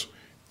worse,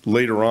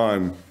 later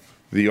on,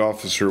 the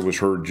officer was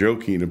heard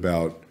joking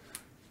about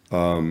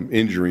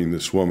injuring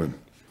this woman.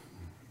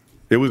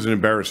 It was an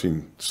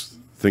embarrassing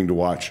thing to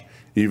watch,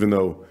 even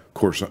though, of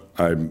course,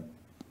 I'm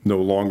no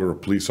longer a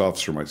police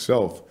officer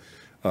myself.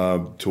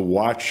 To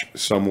watch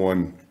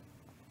someone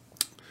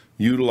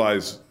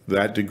utilize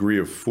that degree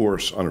of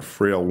force on a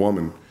frail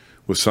woman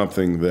was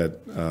something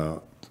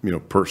that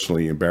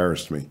personally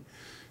embarrassed me.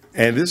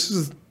 And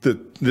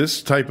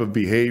this type of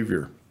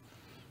behavior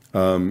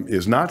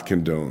is not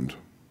condoned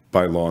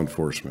by law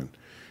enforcement.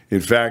 In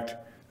fact,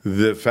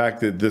 the fact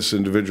that this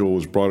individual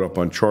was brought up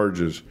on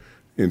charges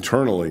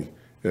internally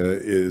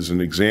is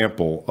an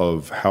example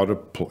of how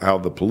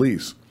the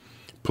police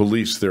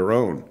police their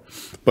own.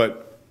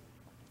 But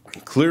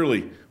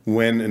clearly,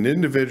 when an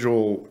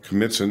individual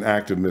commits an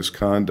act of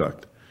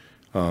misconduct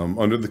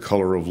under the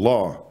color of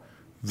law,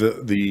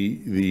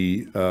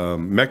 the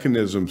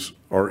mechanisms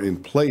are in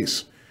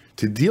place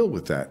to deal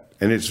with that,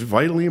 and it's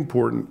vitally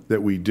important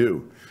that we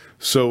do.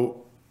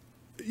 So,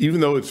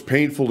 even though it's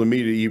painful to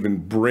me to even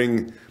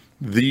bring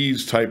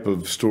these type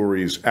of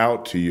stories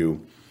out to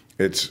you,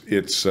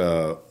 it's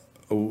a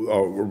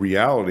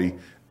reality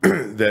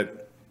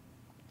that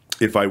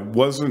if I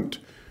wasn't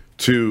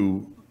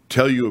to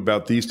tell you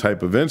about these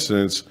type of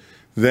incidents,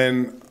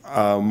 then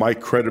my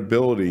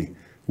credibility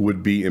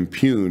would be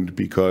impugned,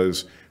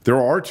 because there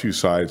are two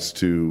sides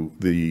to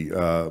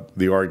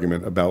the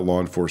argument about law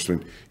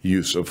enforcement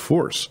use of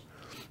force.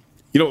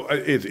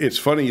 It's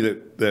funny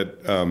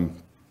that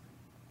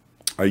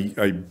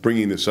I'm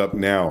bringing this up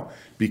now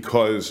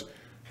because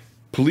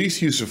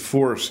police use of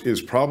force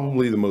is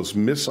probably the most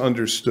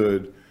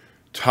misunderstood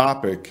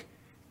topic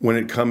when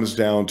it comes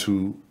down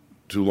to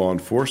law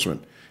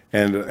enforcement.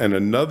 And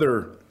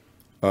another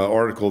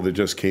article that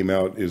just came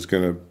out is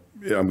I'm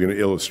going to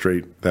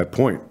illustrate that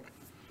point.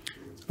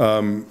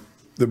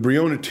 The The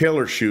Breonna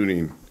Taylor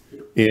shooting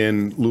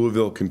in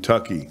Louisville,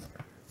 Kentucky,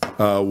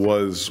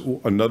 was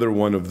another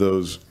one of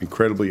those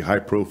incredibly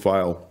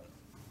high-profile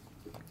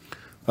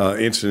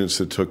incidents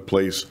that took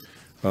place,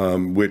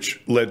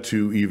 which led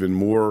to even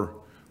more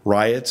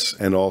riots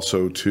and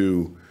also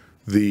to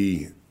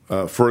the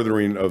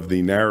furthering of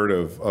the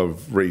narrative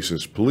of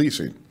racist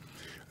policing.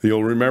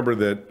 You'll remember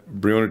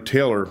that Breonna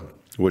Taylor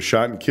was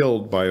shot and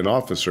killed by an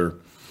officer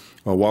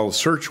while a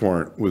search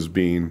warrant was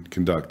being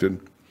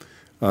conducted.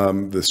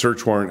 The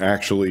search warrant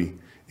actually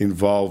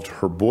involved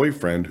her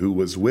boyfriend, who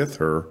was with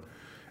her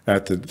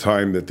at the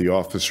time that the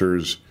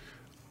officers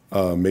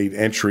made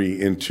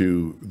entry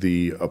into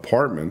the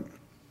apartment.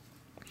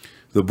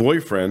 The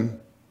boyfriend,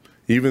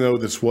 even though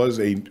this was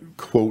a,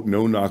 quote,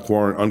 no-knock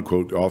warrant,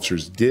 unquote,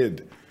 officers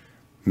did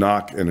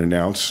knock and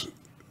announce,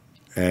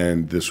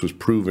 and this was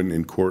proven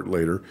in court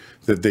later,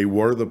 that they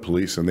were the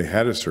police and they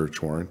had a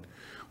search warrant.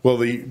 Well,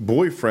 the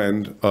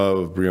boyfriend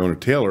of Breonna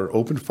Taylor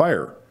opened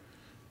fire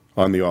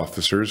on the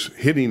officers,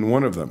 hitting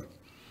one of them.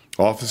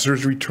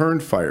 Officers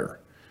returned fire,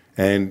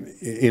 and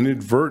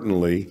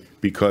inadvertently,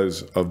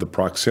 because of the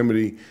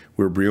proximity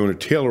where Breonna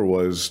Taylor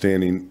was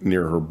standing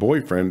near her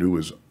boyfriend, who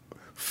was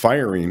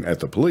firing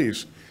at the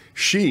police,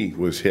 she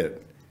was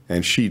hit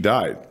and she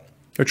died.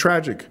 A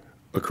tragic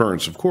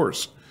occurrence, of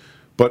course,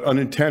 but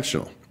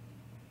unintentional.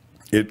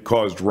 It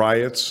caused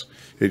riots.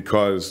 It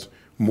caused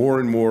more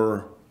and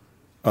more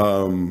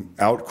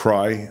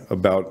outcry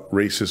about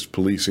racist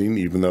policing,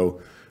 even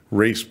though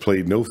race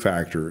played no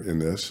factor in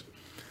this.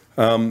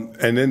 And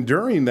then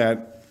during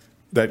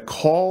that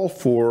call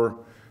for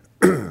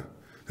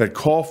that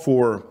call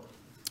for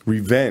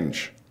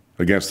revenge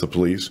against the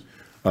police,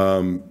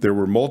 there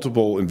were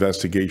multiple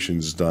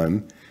investigations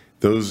done.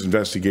 Those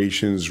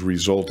investigations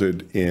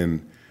resulted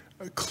in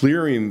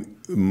clearing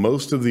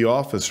most of the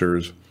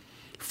officers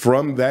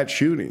from that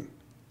shooting.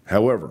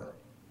 However,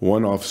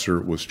 one officer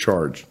was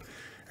charged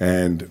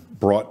and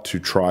brought to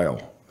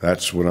trial.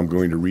 That's what I'm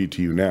going to read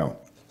to you now.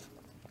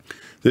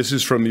 This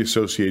is from the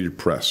Associated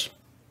Press.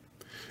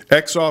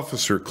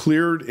 Ex-officer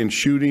cleared in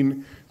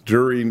shooting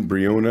during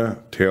Breonna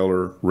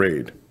Taylor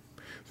raid.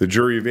 The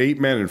jury of 8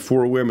 men and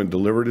 4 women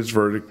delivered its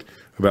verdict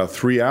about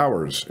 3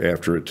 hours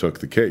after it took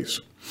the case.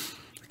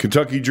 A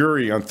Kentucky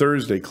jury on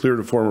Thursday cleared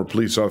a former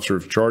police officer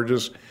of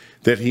charges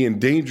that he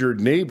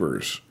endangered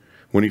neighbors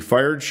when he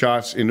fired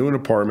shots into an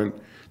apartment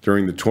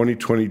during the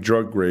 2020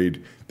 drug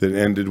raid that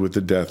ended with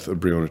the death of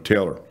Breonna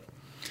Taylor.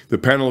 The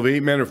panel of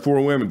 8 men and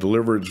 4 women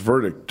delivered its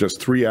verdict just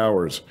 3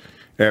 hours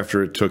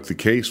after it took the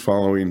case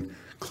following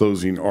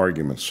closing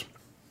arguments.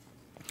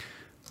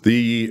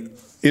 The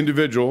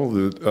individual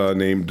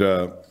named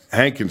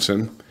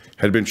Hankinson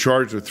had been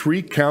charged with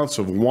 3 counts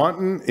of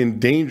wanton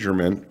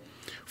endangerment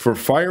for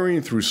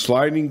firing through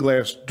sliding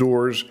glass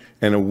doors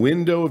and a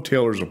window of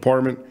Taylor's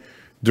apartment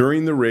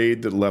during the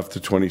raid that left the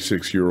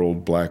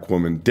 26-year-old black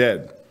woman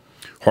dead.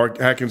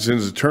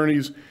 Hankinson's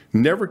attorneys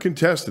never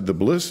contested the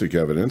ballistic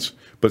evidence,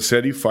 but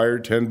said he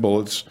fired 10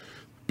 bullets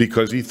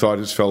because he thought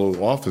his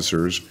fellow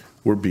officers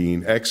were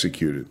being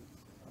executed.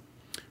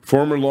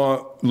 Former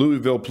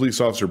Louisville police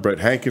officer Brett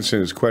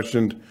Hankinson is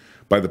questioned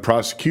by the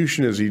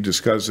prosecution as he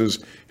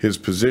discusses his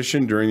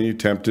position during the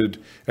attempted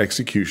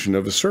execution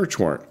of a search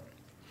warrant.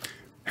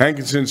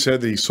 Hankinson said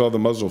that he saw the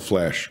muzzle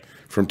flash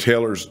from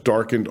Taylor's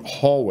darkened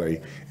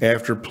hallway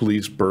after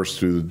police burst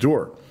through the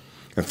door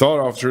and thought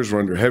officers were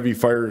under heavy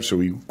fire, so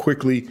he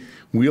quickly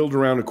wheeled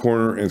around a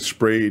corner and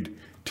sprayed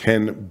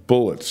 10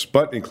 bullets.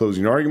 But in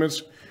closing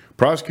arguments,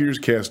 prosecutors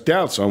cast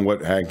doubts on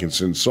what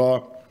Hankinson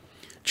saw,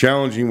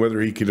 challenging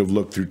whether he could have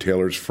looked through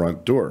Taylor's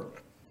front door.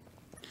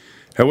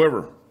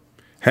 However,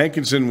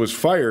 Hankinson was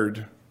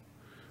fired.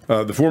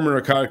 The former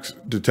narcotics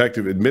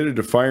detective admitted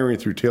to firing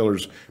through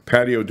Taylor's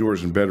patio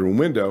doors and bedroom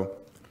window,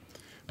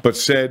 but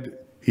said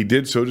he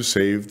did so to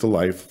save the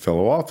life of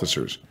fellow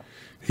officers.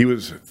 He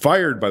was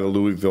fired by the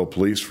Louisville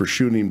police for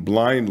shooting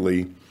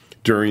blindly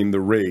during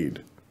the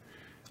raid.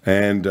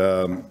 And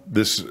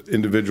this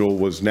individual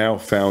was now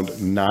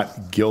found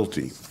not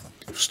guilty,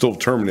 still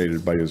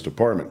terminated by his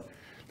department.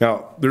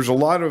 Now, there's a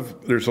lot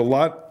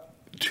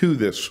to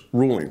this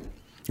ruling,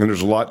 and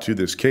there's a lot to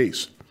this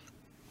case.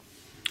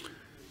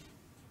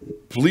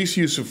 Police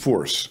use of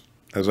force,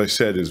 as I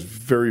said, is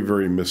very,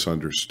 very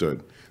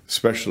misunderstood,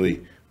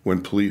 especially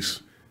when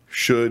police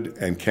should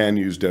and can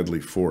use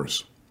deadly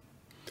force.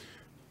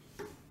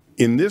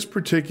 In this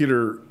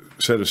particular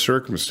set of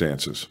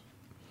circumstances,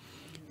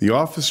 the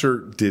officer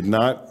did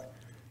not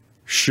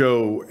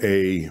show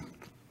a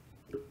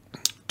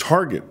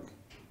target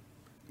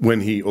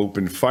when he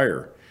opened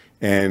fire.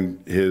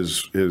 And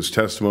his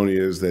testimony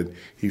is that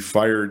he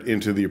fired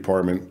into the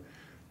apartment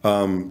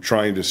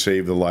trying to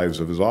save the lives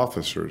of his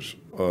officers,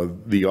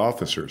 the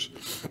officers.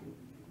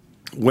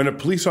 When a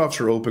police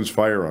officer opens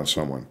fire on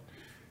someone,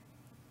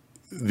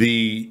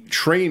 the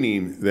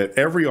training that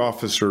every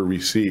officer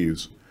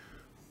receives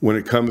when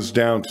it comes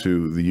down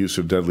to the use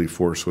of deadly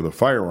force with a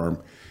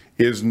firearm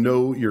is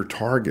know your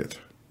target.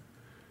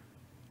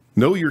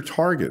 Know your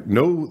target.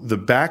 Know the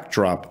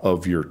backdrop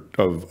of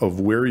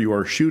where you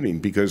are shooting,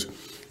 because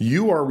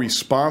you are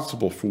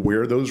responsible for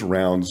where those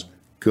rounds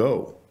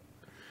go.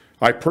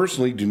 I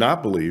personally do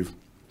not believe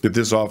that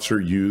this officer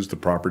used the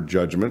proper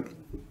judgment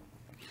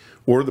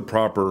or the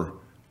proper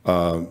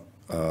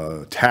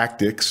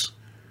tactics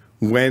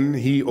when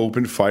he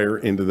opened fire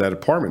into that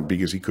apartment,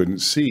 because he couldn't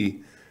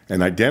see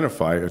and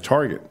identify a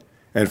target.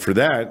 And for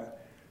that,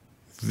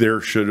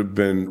 there should have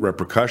been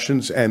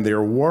repercussions, and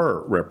there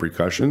were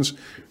repercussions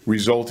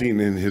resulting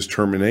in his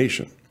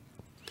termination.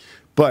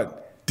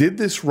 But did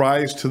this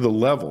rise to the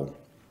level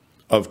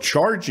of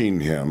charging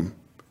him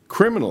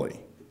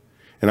criminally?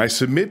 And I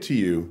submit to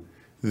you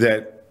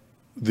that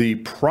the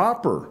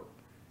proper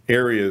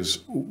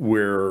areas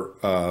where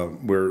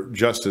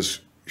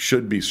justice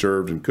should be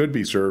served and could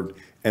be served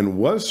and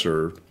was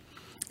served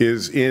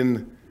is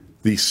in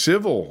the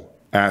civil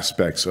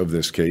aspects of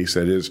this case.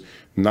 That is,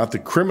 not the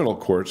criminal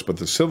courts, but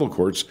the civil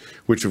courts,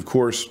 which of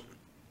course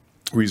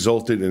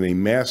resulted in a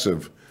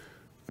massive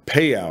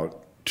payout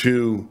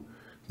to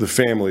the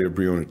family of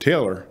Breonna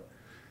Taylor,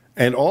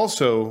 and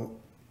also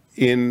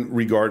in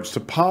regards to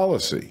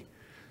policy,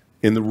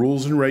 in the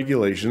rules and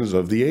regulations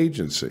of the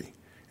agency.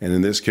 And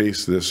in this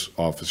case, this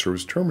officer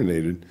was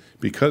terminated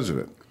because of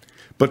it.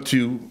 But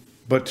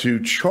to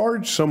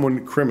charge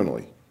someone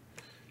criminally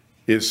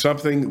is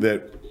something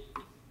that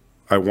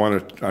I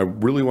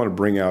really want to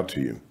bring out to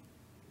you.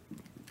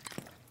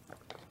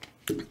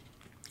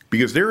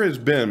 Because there has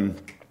been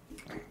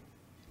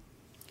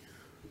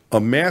a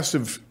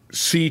massive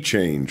sea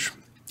change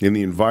in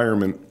the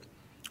environment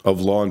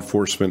of law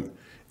enforcement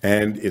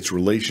and its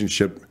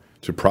relationship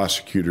to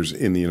prosecutors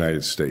in the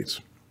United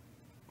States.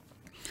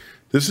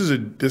 This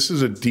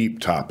is a deep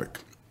topic,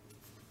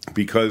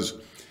 because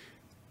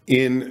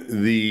in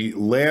the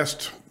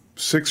last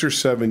 6 or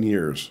 7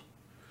 years,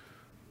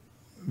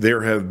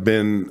 there have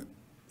been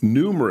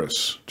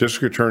numerous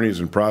district attorneys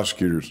and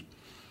prosecutors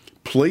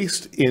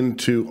placed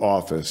into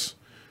office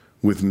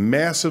with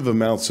massive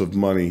amounts of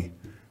money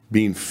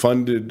being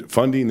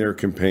funding their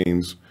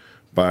campaigns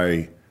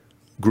by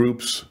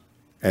groups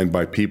and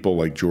by people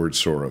like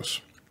George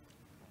Soros.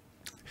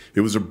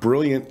 It was a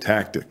brilliant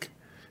tactic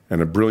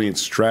and a brilliant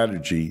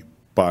strategy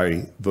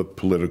by the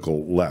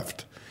political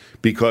left,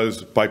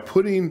 because by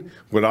putting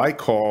what I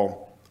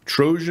call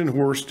Trojan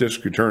horse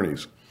district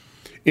attorneys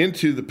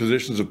into the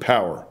positions of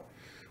power,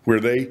 where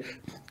they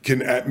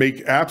can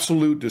make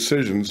absolute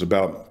decisions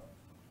about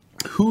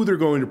who they're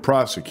going to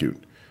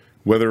prosecute,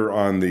 whether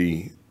on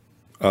the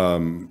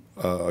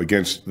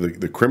against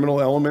the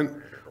criminal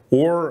element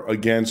or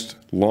against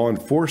law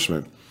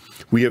enforcement,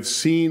 we have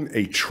seen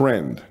a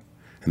trend,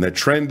 and that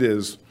trend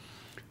is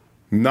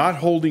not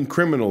holding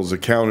criminals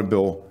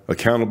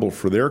accountable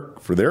for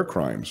their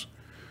crimes,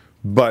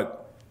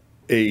 but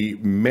a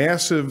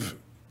massive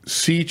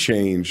sea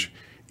change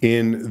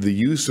in the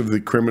use of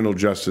the criminal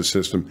justice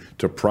system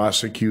to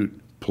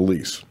prosecute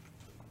police.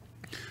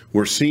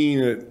 We're seeing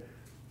it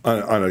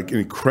on an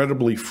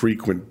incredibly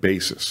frequent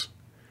basis,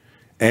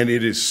 and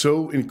it is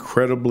so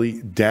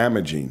incredibly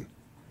damaging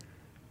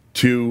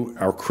to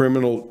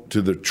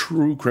the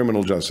true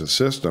criminal justice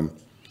system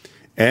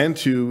and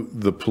to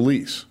the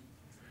police.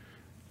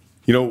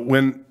 You know,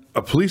 when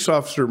a police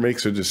officer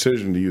makes a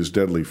decision to use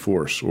deadly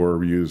force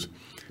or use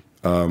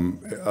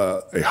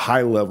a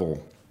high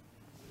level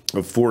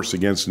of force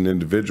against an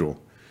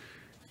individual,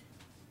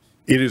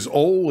 it is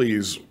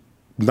always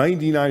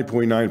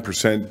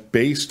 99.9%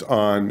 based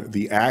on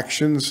the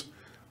actions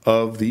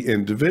of the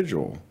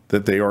individual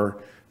that they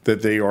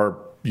are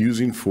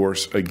using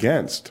force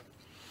against.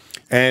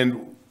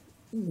 And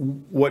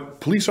what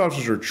police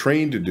officers are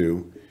trained to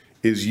do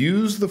is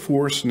use the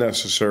force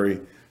necessary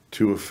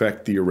to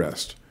effect the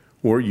arrest,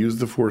 or use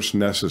the force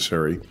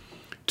necessary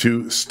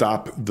to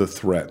stop the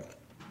threat.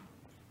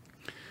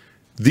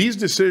 These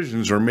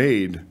decisions are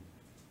made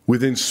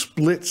within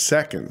split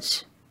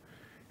seconds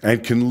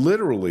and can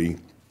literally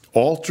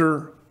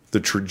alter the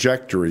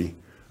trajectory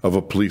of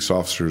a police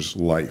officer's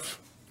life.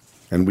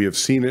 And we have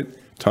seen it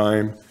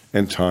time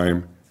and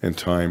time and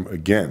time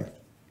again.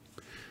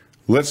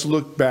 Let's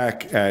look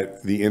back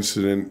at the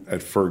incident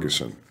at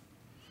Ferguson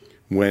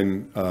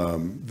when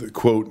the,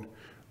 quote,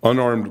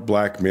 unarmed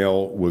black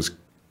male was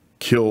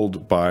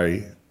killed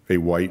by a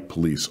white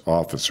police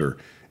officer,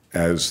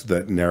 as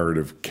that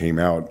narrative came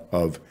out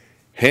of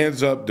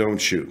hands up, don't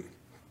shoot.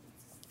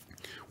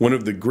 One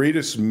of the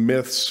greatest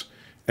myths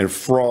and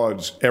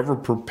frauds ever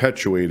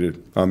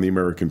perpetuated on the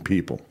American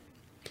people,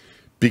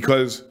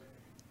 because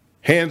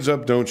hands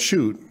up, don't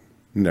shoot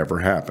never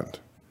happened.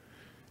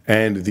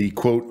 And the,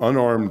 quote,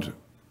 unarmed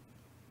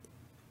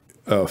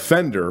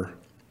offender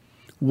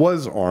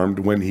was armed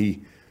when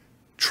he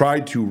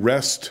tried to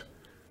wrest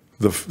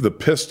the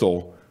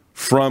pistol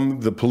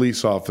from the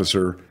police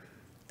officer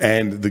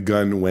and the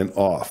gun went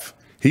off.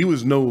 He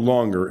was no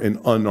longer an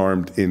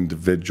unarmed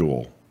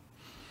individual.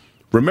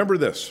 Remember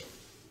this: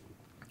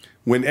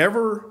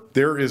 whenever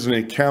there is an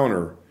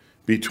encounter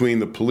between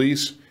the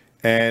police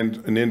and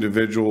an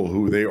individual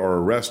who they are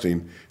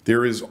arresting,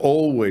 there is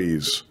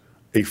always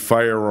a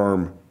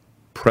firearm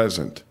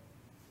present.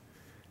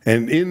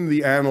 And in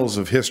the annals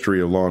of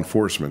history of law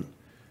enforcement,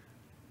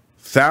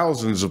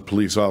 thousands of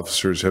police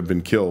officers have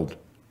been killed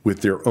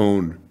with their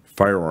own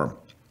firearm.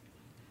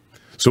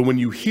 So when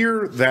you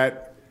hear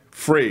that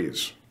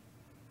phrase,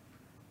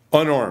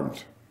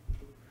 unarmed,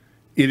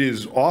 it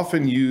is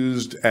often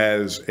used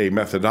as a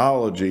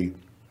methodology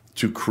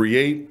to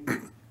create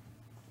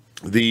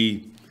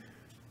the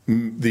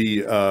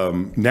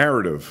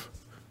narrative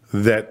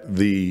that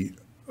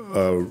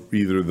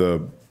either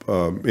the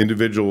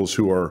individuals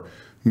who are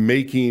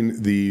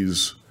making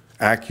these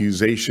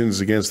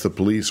accusations against the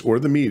police or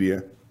the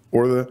media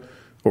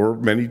or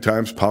many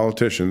times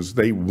politicians,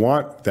 they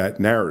want that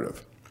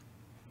narrative.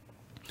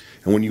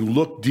 And when you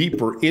look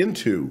deeper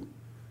into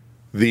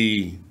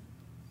the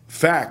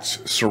facts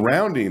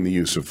surrounding the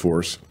use of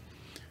force,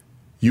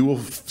 you will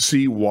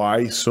see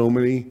why so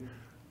many,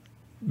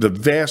 the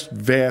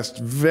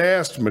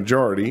vast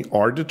majority,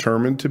 are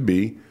determined to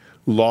be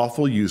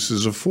lawful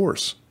uses of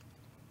force.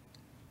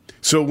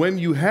 So when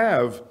you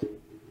have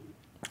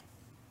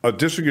a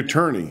district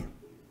attorney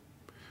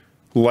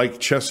like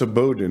Chesa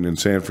Boudin in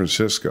San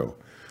Francisco,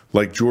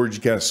 like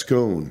George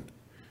Gascon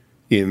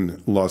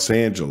in Los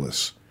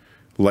Angeles,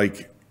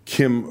 like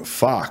Kim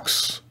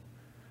Foxx,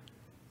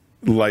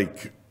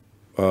 like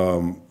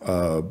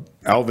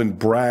Alvin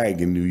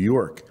Bragg in New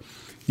York,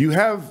 you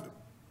have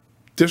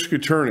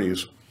district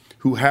attorneys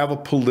who have a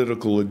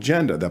political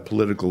agenda. That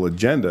political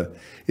agenda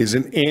is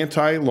an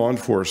anti-law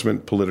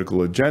enforcement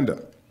political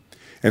agenda.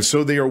 And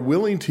so they are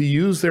willing to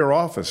use their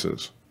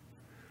offices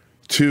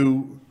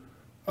to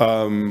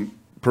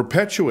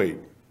perpetuate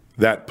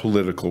that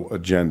political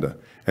agenda.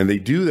 And they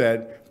do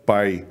that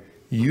by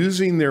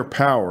using their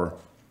power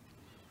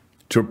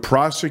to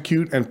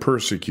prosecute and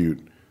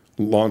persecute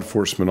law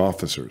enforcement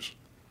officers.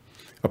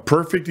 A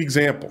perfect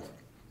example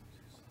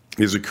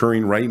is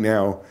occurring right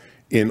now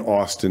in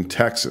Austin,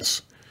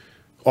 Texas.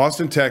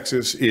 Austin,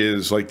 Texas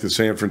is like the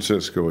San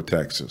Francisco of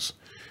Texas.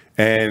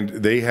 And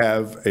they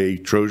have a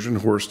Trojan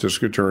horse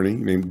district attorney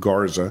named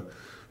Garza,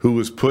 who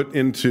was put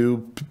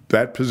into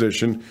that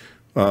position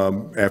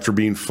after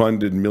being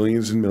funded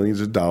millions and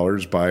millions of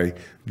dollars by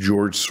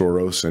George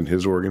Soros and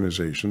his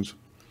organizations.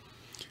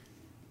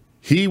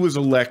 He was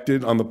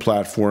elected on the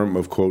platform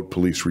of, quote,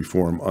 police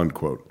reform,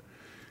 unquote.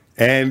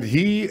 And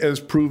he has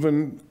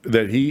proven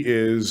that he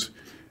is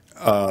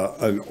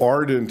an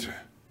ardent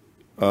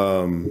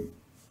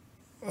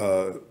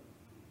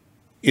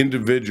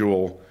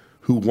individual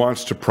who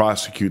wants to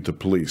prosecute the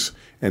police.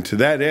 And to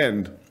that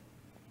end,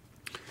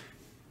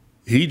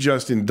 he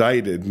just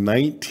indicted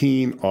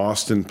 19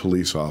 Austin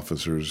police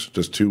officers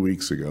just 2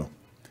 weeks ago.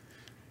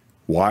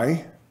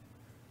 Why?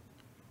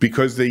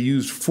 Because they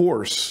used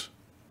force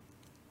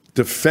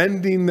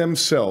defending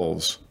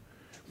themselves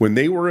when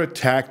they were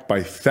attacked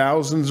by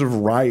thousands of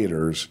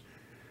rioters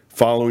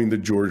following the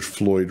George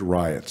Floyd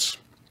riots.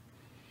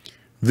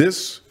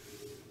 This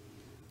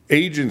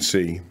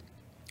agency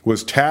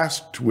was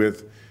tasked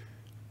with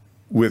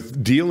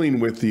dealing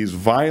with these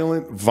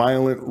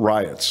violent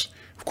riots.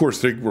 Of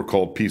course, they were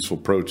called peaceful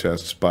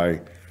protests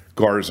by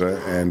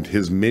Garza and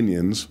his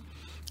minions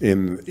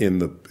in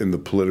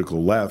the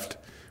political left.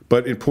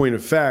 But in point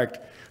of fact,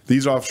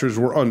 these officers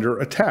were under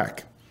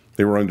attack.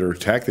 They were under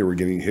attack. They were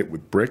getting hit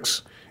with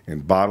bricks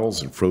and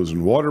bottles and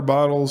frozen water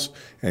bottles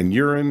and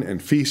urine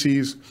and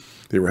feces.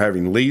 They were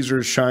having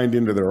lasers shined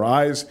into their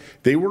eyes.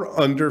 They were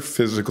under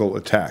physical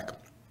attack.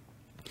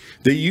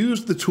 They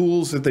used the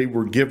tools that they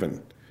were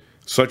given,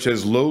 such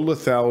as low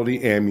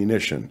lethality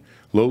ammunition,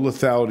 low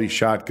lethality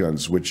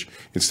shotguns, which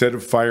instead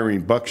of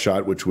firing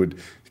buckshot, which would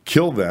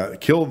kill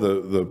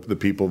the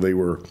people they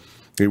were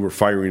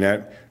firing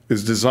at,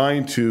 is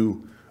designed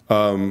to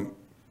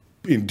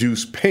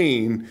induce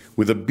pain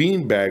with a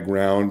beanbag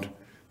round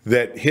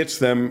that hits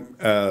them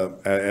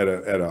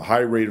at a high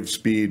rate of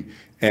speed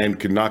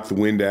and can knock the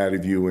wind out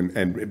of you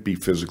and be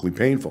physically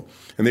painful.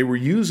 And they were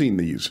using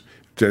these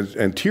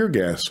and tear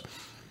gas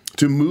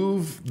to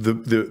move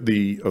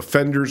the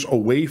offenders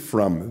away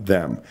from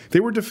them. They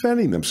were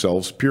defending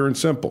themselves, pure and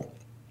simple.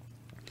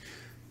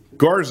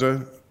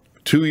 Garza,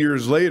 2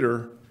 years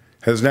later,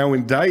 has now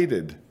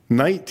indicted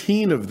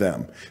 19 of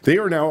them. They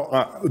are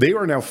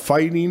now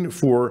fighting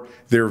for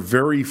their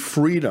very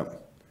freedom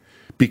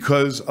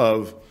because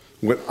of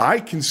what I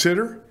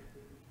consider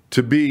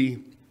to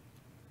be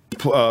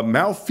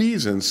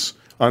malfeasance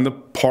on the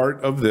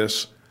part of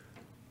this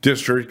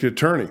district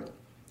attorney.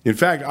 In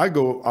fact,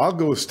 I'll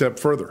go a step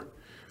further.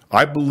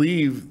 I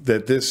believe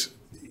that this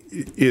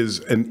is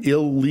an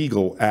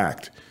illegal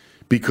act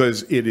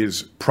because it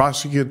is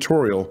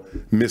prosecutorial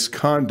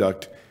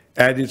misconduct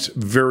at its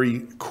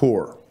very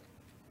core.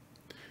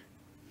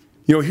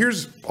 You know,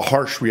 here's a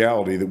harsh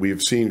reality that we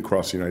have seen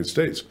across the United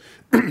States.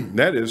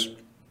 That is,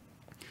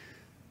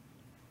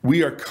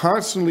 we are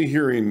constantly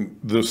hearing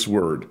this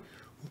word.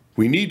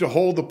 We need to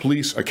hold the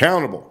police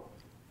accountable.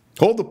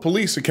 Hold the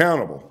police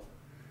accountable.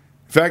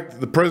 In fact,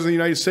 the President of the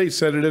United States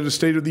said it at a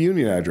State of the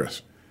Union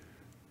address.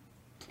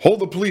 Hold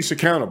the police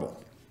accountable.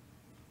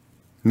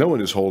 No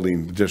one is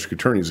holding the district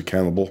attorneys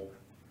accountable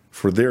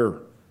for their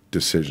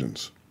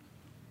decisions.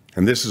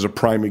 And this is a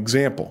prime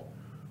example.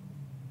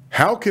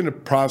 How can a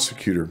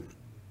prosecutor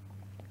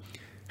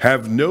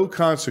have no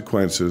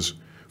consequences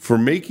for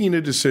making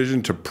a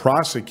decision to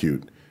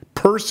persecute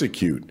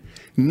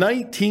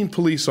 19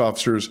 police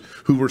officers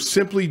who were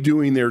simply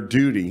doing their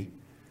duty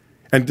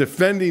and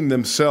defending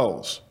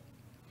themselves?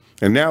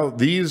 And now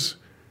these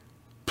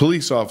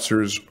police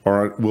officers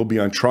will be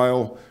on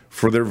trial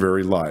for their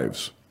very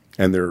lives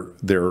and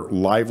their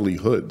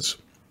livelihoods.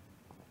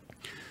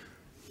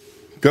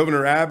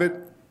 Governor Abbott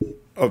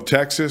of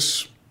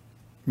Texas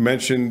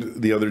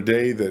mentioned the other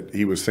day that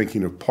he was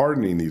thinking of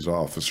pardoning these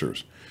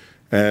officers,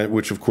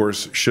 which of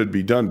course should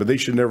be done, but they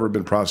should never have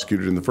been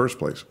prosecuted in the first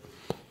place.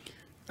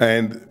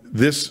 And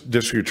this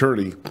district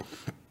attorney,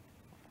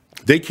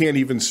 they can't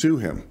even sue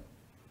him.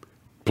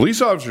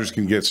 Police officers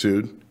can get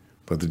sued,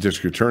 but the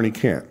district attorney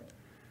can't,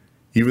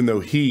 even though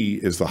he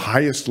is the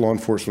highest law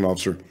enforcement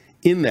officer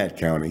in that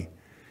county,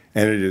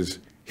 and it is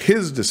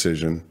his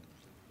decision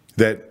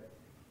that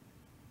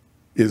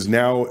is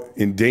now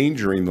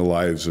endangering the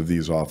lives of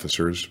these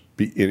officers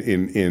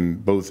in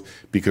both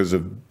because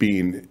of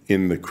being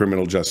in the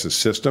criminal justice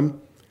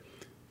system,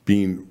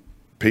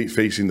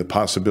 facing the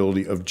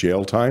possibility of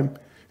jail time.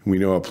 We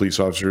know how police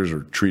officers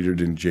are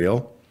treated in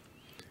jail,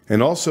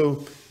 and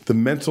also the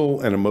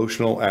mental and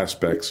emotional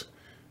aspects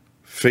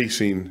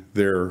facing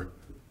their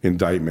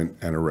indictment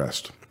and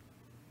arrest.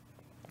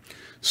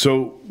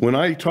 So when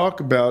I talk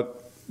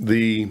about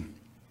the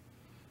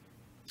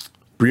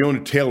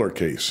Breonna Taylor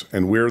case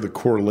and where the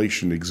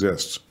correlation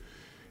exists,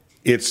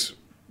 it's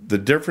the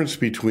difference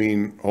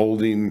between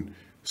holding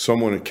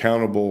someone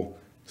accountable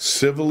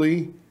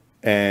civilly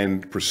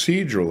and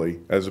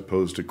procedurally as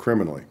opposed to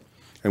criminally.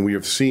 And we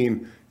have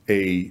seen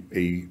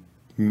a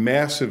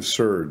massive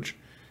surge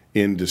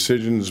in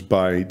decisions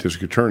by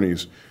district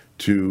attorneys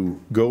to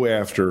go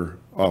after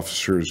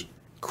officers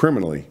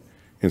criminally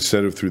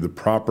instead of through the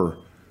proper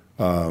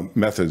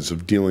methods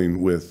of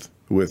dealing with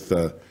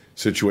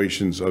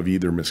situations of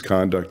either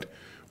misconduct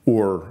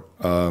or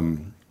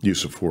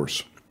use of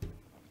force.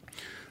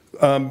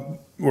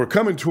 We're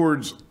coming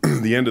towards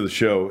the end of the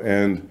show,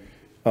 and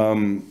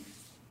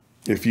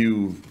if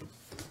you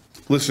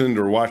listened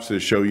or watched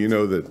this show, you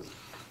know that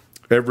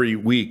every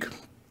week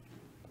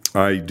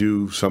I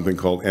do something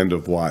called End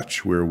of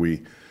Watch, where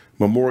we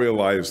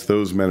memorialize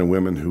those men and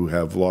women who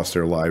have lost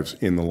their lives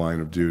in the line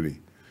of duty.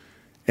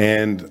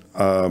 And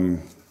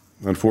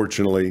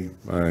unfortunately,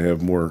 I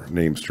have more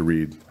names to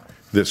read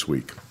this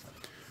week.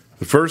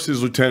 The first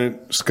is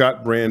Lieutenant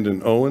Scott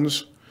Brandon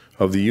Owens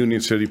of the Union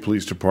City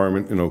Police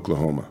Department in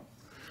Oklahoma.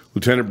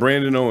 Lieutenant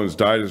Brandon Owens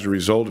died as a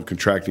result of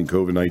contracting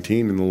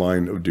COVID-19 in the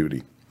line of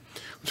duty.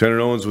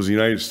 Lieutenant Owens was a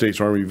United States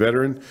Army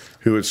veteran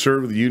who had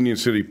served with the Union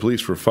City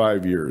Police for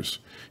 5 years.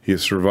 He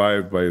is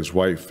survived by his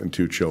wife and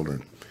 2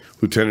 children.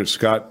 Lieutenant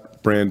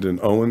Scott Brandon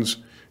Owens,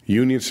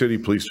 Union City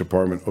Police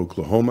Department,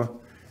 Oklahoma.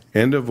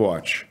 End of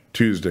watch,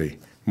 Tuesday,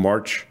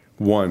 March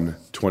 1,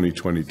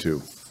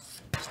 2022.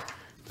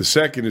 The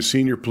second is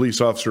Senior Police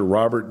Officer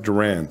Robert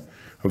Duran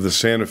of the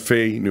Santa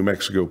Fe, New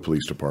Mexico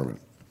Police Department.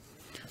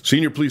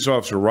 Senior Police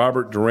Officer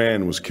Robert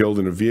Duran was killed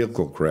in a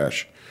vehicle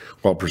crash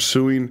while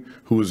pursuing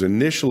who was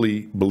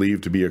initially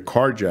believed to be a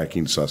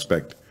carjacking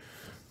suspect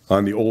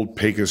on the Old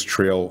Pecos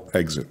Trail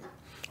exit.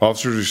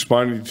 Officers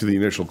responding to the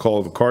initial call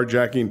of a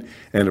carjacking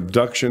and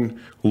abduction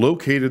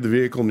located the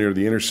vehicle near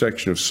the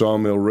intersection of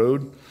Sawmill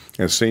Road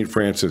and St.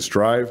 Francis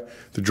Drive.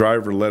 The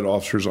driver led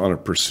officers on a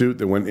pursuit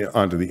that went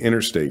onto the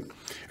interstate.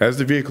 As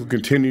the vehicle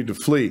continued to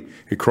flee,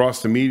 it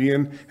crossed the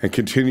median and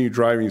continued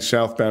driving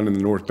southbound in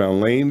the northbound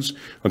lanes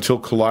until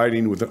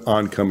colliding with an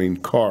oncoming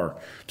car.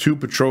 2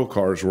 patrol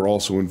cars were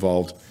also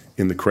involved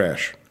in the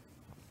crash.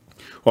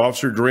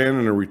 Officer Duran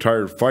and a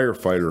retired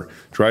firefighter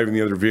driving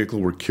the other vehicle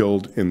were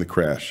killed in the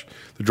crash.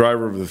 The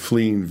driver of the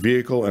fleeing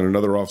vehicle and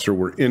another officer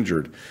were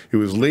injured. It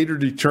was later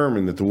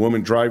determined that the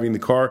woman driving the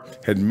car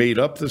had made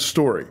up the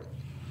story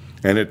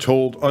and had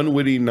told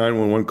unwitting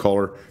 911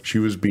 caller she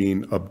was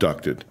being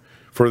abducted.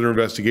 Further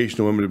investigation,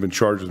 the woman had been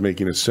charged with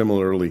making a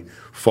similarly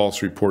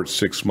false report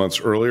 6 months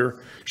earlier.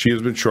 She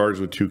has been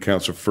charged with 2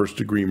 counts of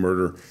first-degree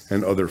murder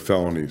and other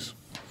felonies.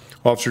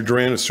 Officer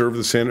Duran has served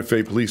the Santa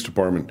Fe Police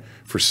Department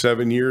for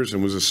 7 years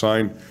and was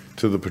assigned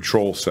to the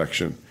patrol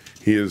section.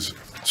 He is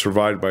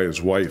survived by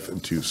his wife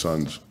and 2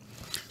 sons.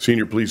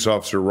 Senior Police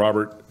Officer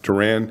Robert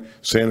Duran,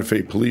 Santa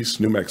Fe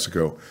Police, New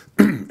Mexico.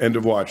 End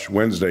of watch,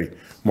 Wednesday,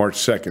 March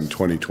 2nd,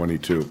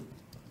 2022.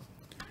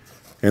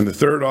 And the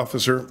third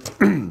officer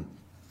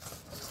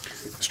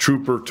is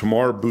Trooper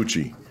Tamar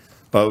Bucci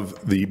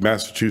of the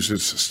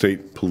Massachusetts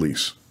State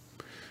Police.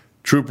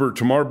 Trooper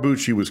Tamar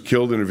Bucci was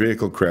killed in a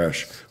vehicle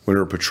crash when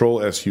her patrol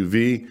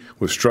SUV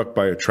was struck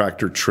by a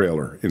tractor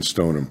trailer in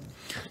Stoneham.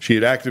 She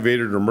had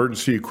activated her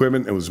emergency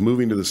equipment and was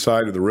moving to the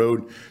side of the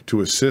road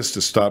to assist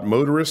a stopped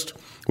motorist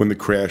when the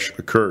crash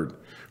occurred.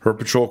 Her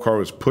patrol car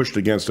was pushed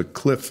against a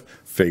cliff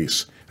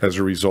face as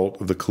a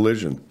result of the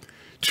collision.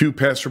 2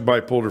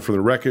 passerby pulled her from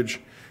the wreckage,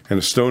 and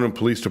the Stoneham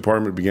Police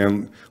Department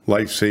began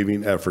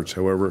life-saving efforts.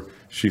 However,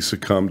 she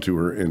succumbed to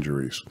her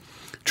injuries.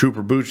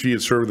 Trooper Bucci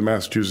had served the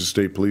Massachusetts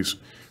State Police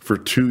for for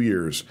 2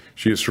 years.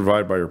 She is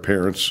survived by her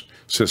parents,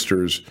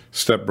 sisters,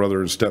 stepbrother,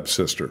 and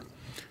stepsister.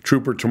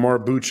 Trooper Tamar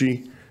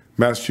Bucci,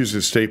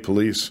 Massachusetts State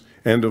Police,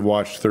 end of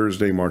watch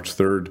Thursday, March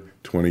 3rd,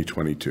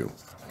 2022.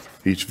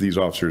 Each of these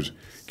officers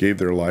gave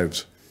their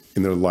lives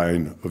in their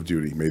line of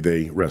duty. May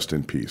they rest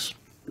in peace.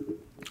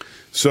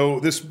 So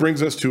this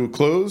brings us to a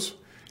close,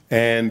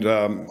 and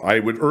I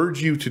would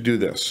urge you to do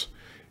this.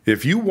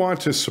 If you want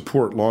to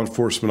support law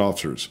enforcement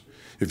officers,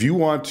 if you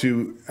want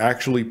to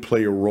actually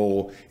play a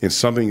role in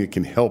something that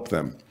can help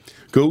them,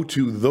 go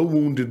to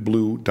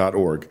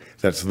thewoundedblue.org.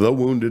 That's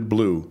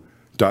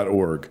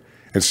thewoundedblue.org,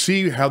 and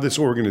see how this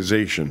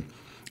organization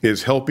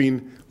is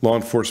helping law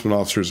enforcement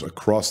officers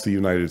across the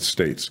United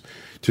States.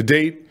 To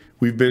date,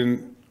 we've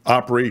been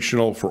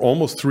operational for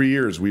almost 3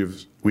 years.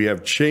 We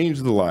have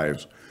changed the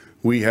lives,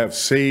 we have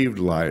saved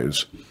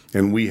lives,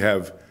 and we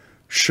have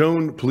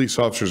shown police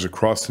officers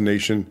across the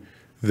nation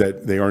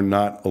that they are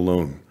not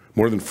alone.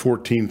 More than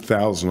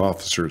 14,000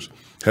 officers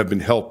have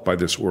been helped by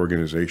this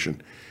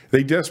organization.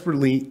 They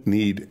desperately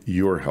need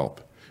your help,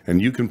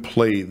 and you can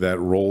play that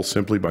role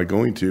simply by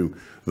going to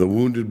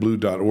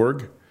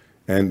thewoundedblue.org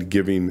and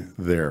giving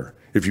there.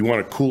 If you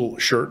want a cool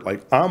shirt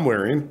like I'm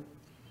wearing,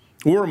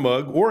 or a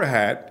mug, or a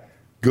hat,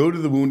 go to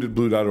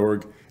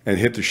thewoundedblue.org and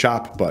hit the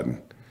shop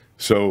button.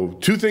 So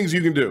 2 things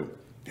you can do.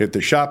 Hit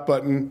the shop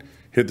button,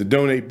 hit the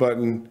donate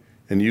button,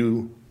 and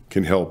you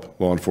can help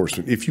law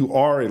enforcement. If you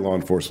are a law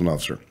enforcement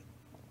officer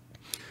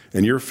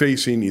and you're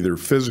facing either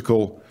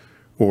physical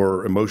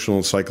or emotional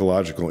and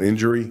psychological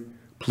injury,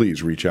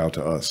 please reach out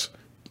to us.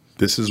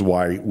 This is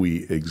why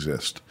we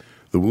exist.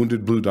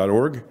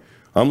 Thewoundedblue.org.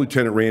 I'm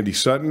Lieutenant Randy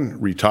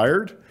Sutton,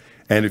 retired,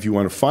 and if you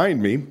want to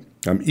find me,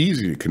 I'm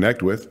easy to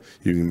connect with.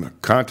 You can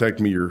contact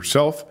me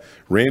yourself,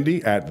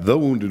 Randy at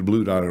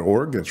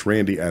thewoundedblue.org. That's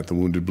Randy at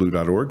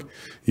thewoundedblue.org.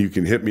 You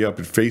can hit me up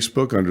at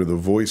Facebook under the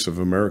Voice of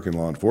American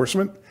Law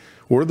Enforcement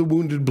or the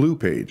Wounded Blue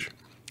page,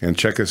 and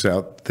check us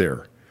out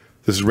there.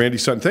 This is Randy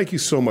Sutton. Thank you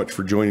so much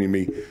for joining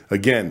me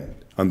again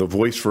on the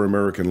Voice for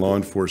American Law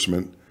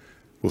Enforcement.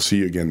 We'll see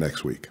you again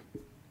next week.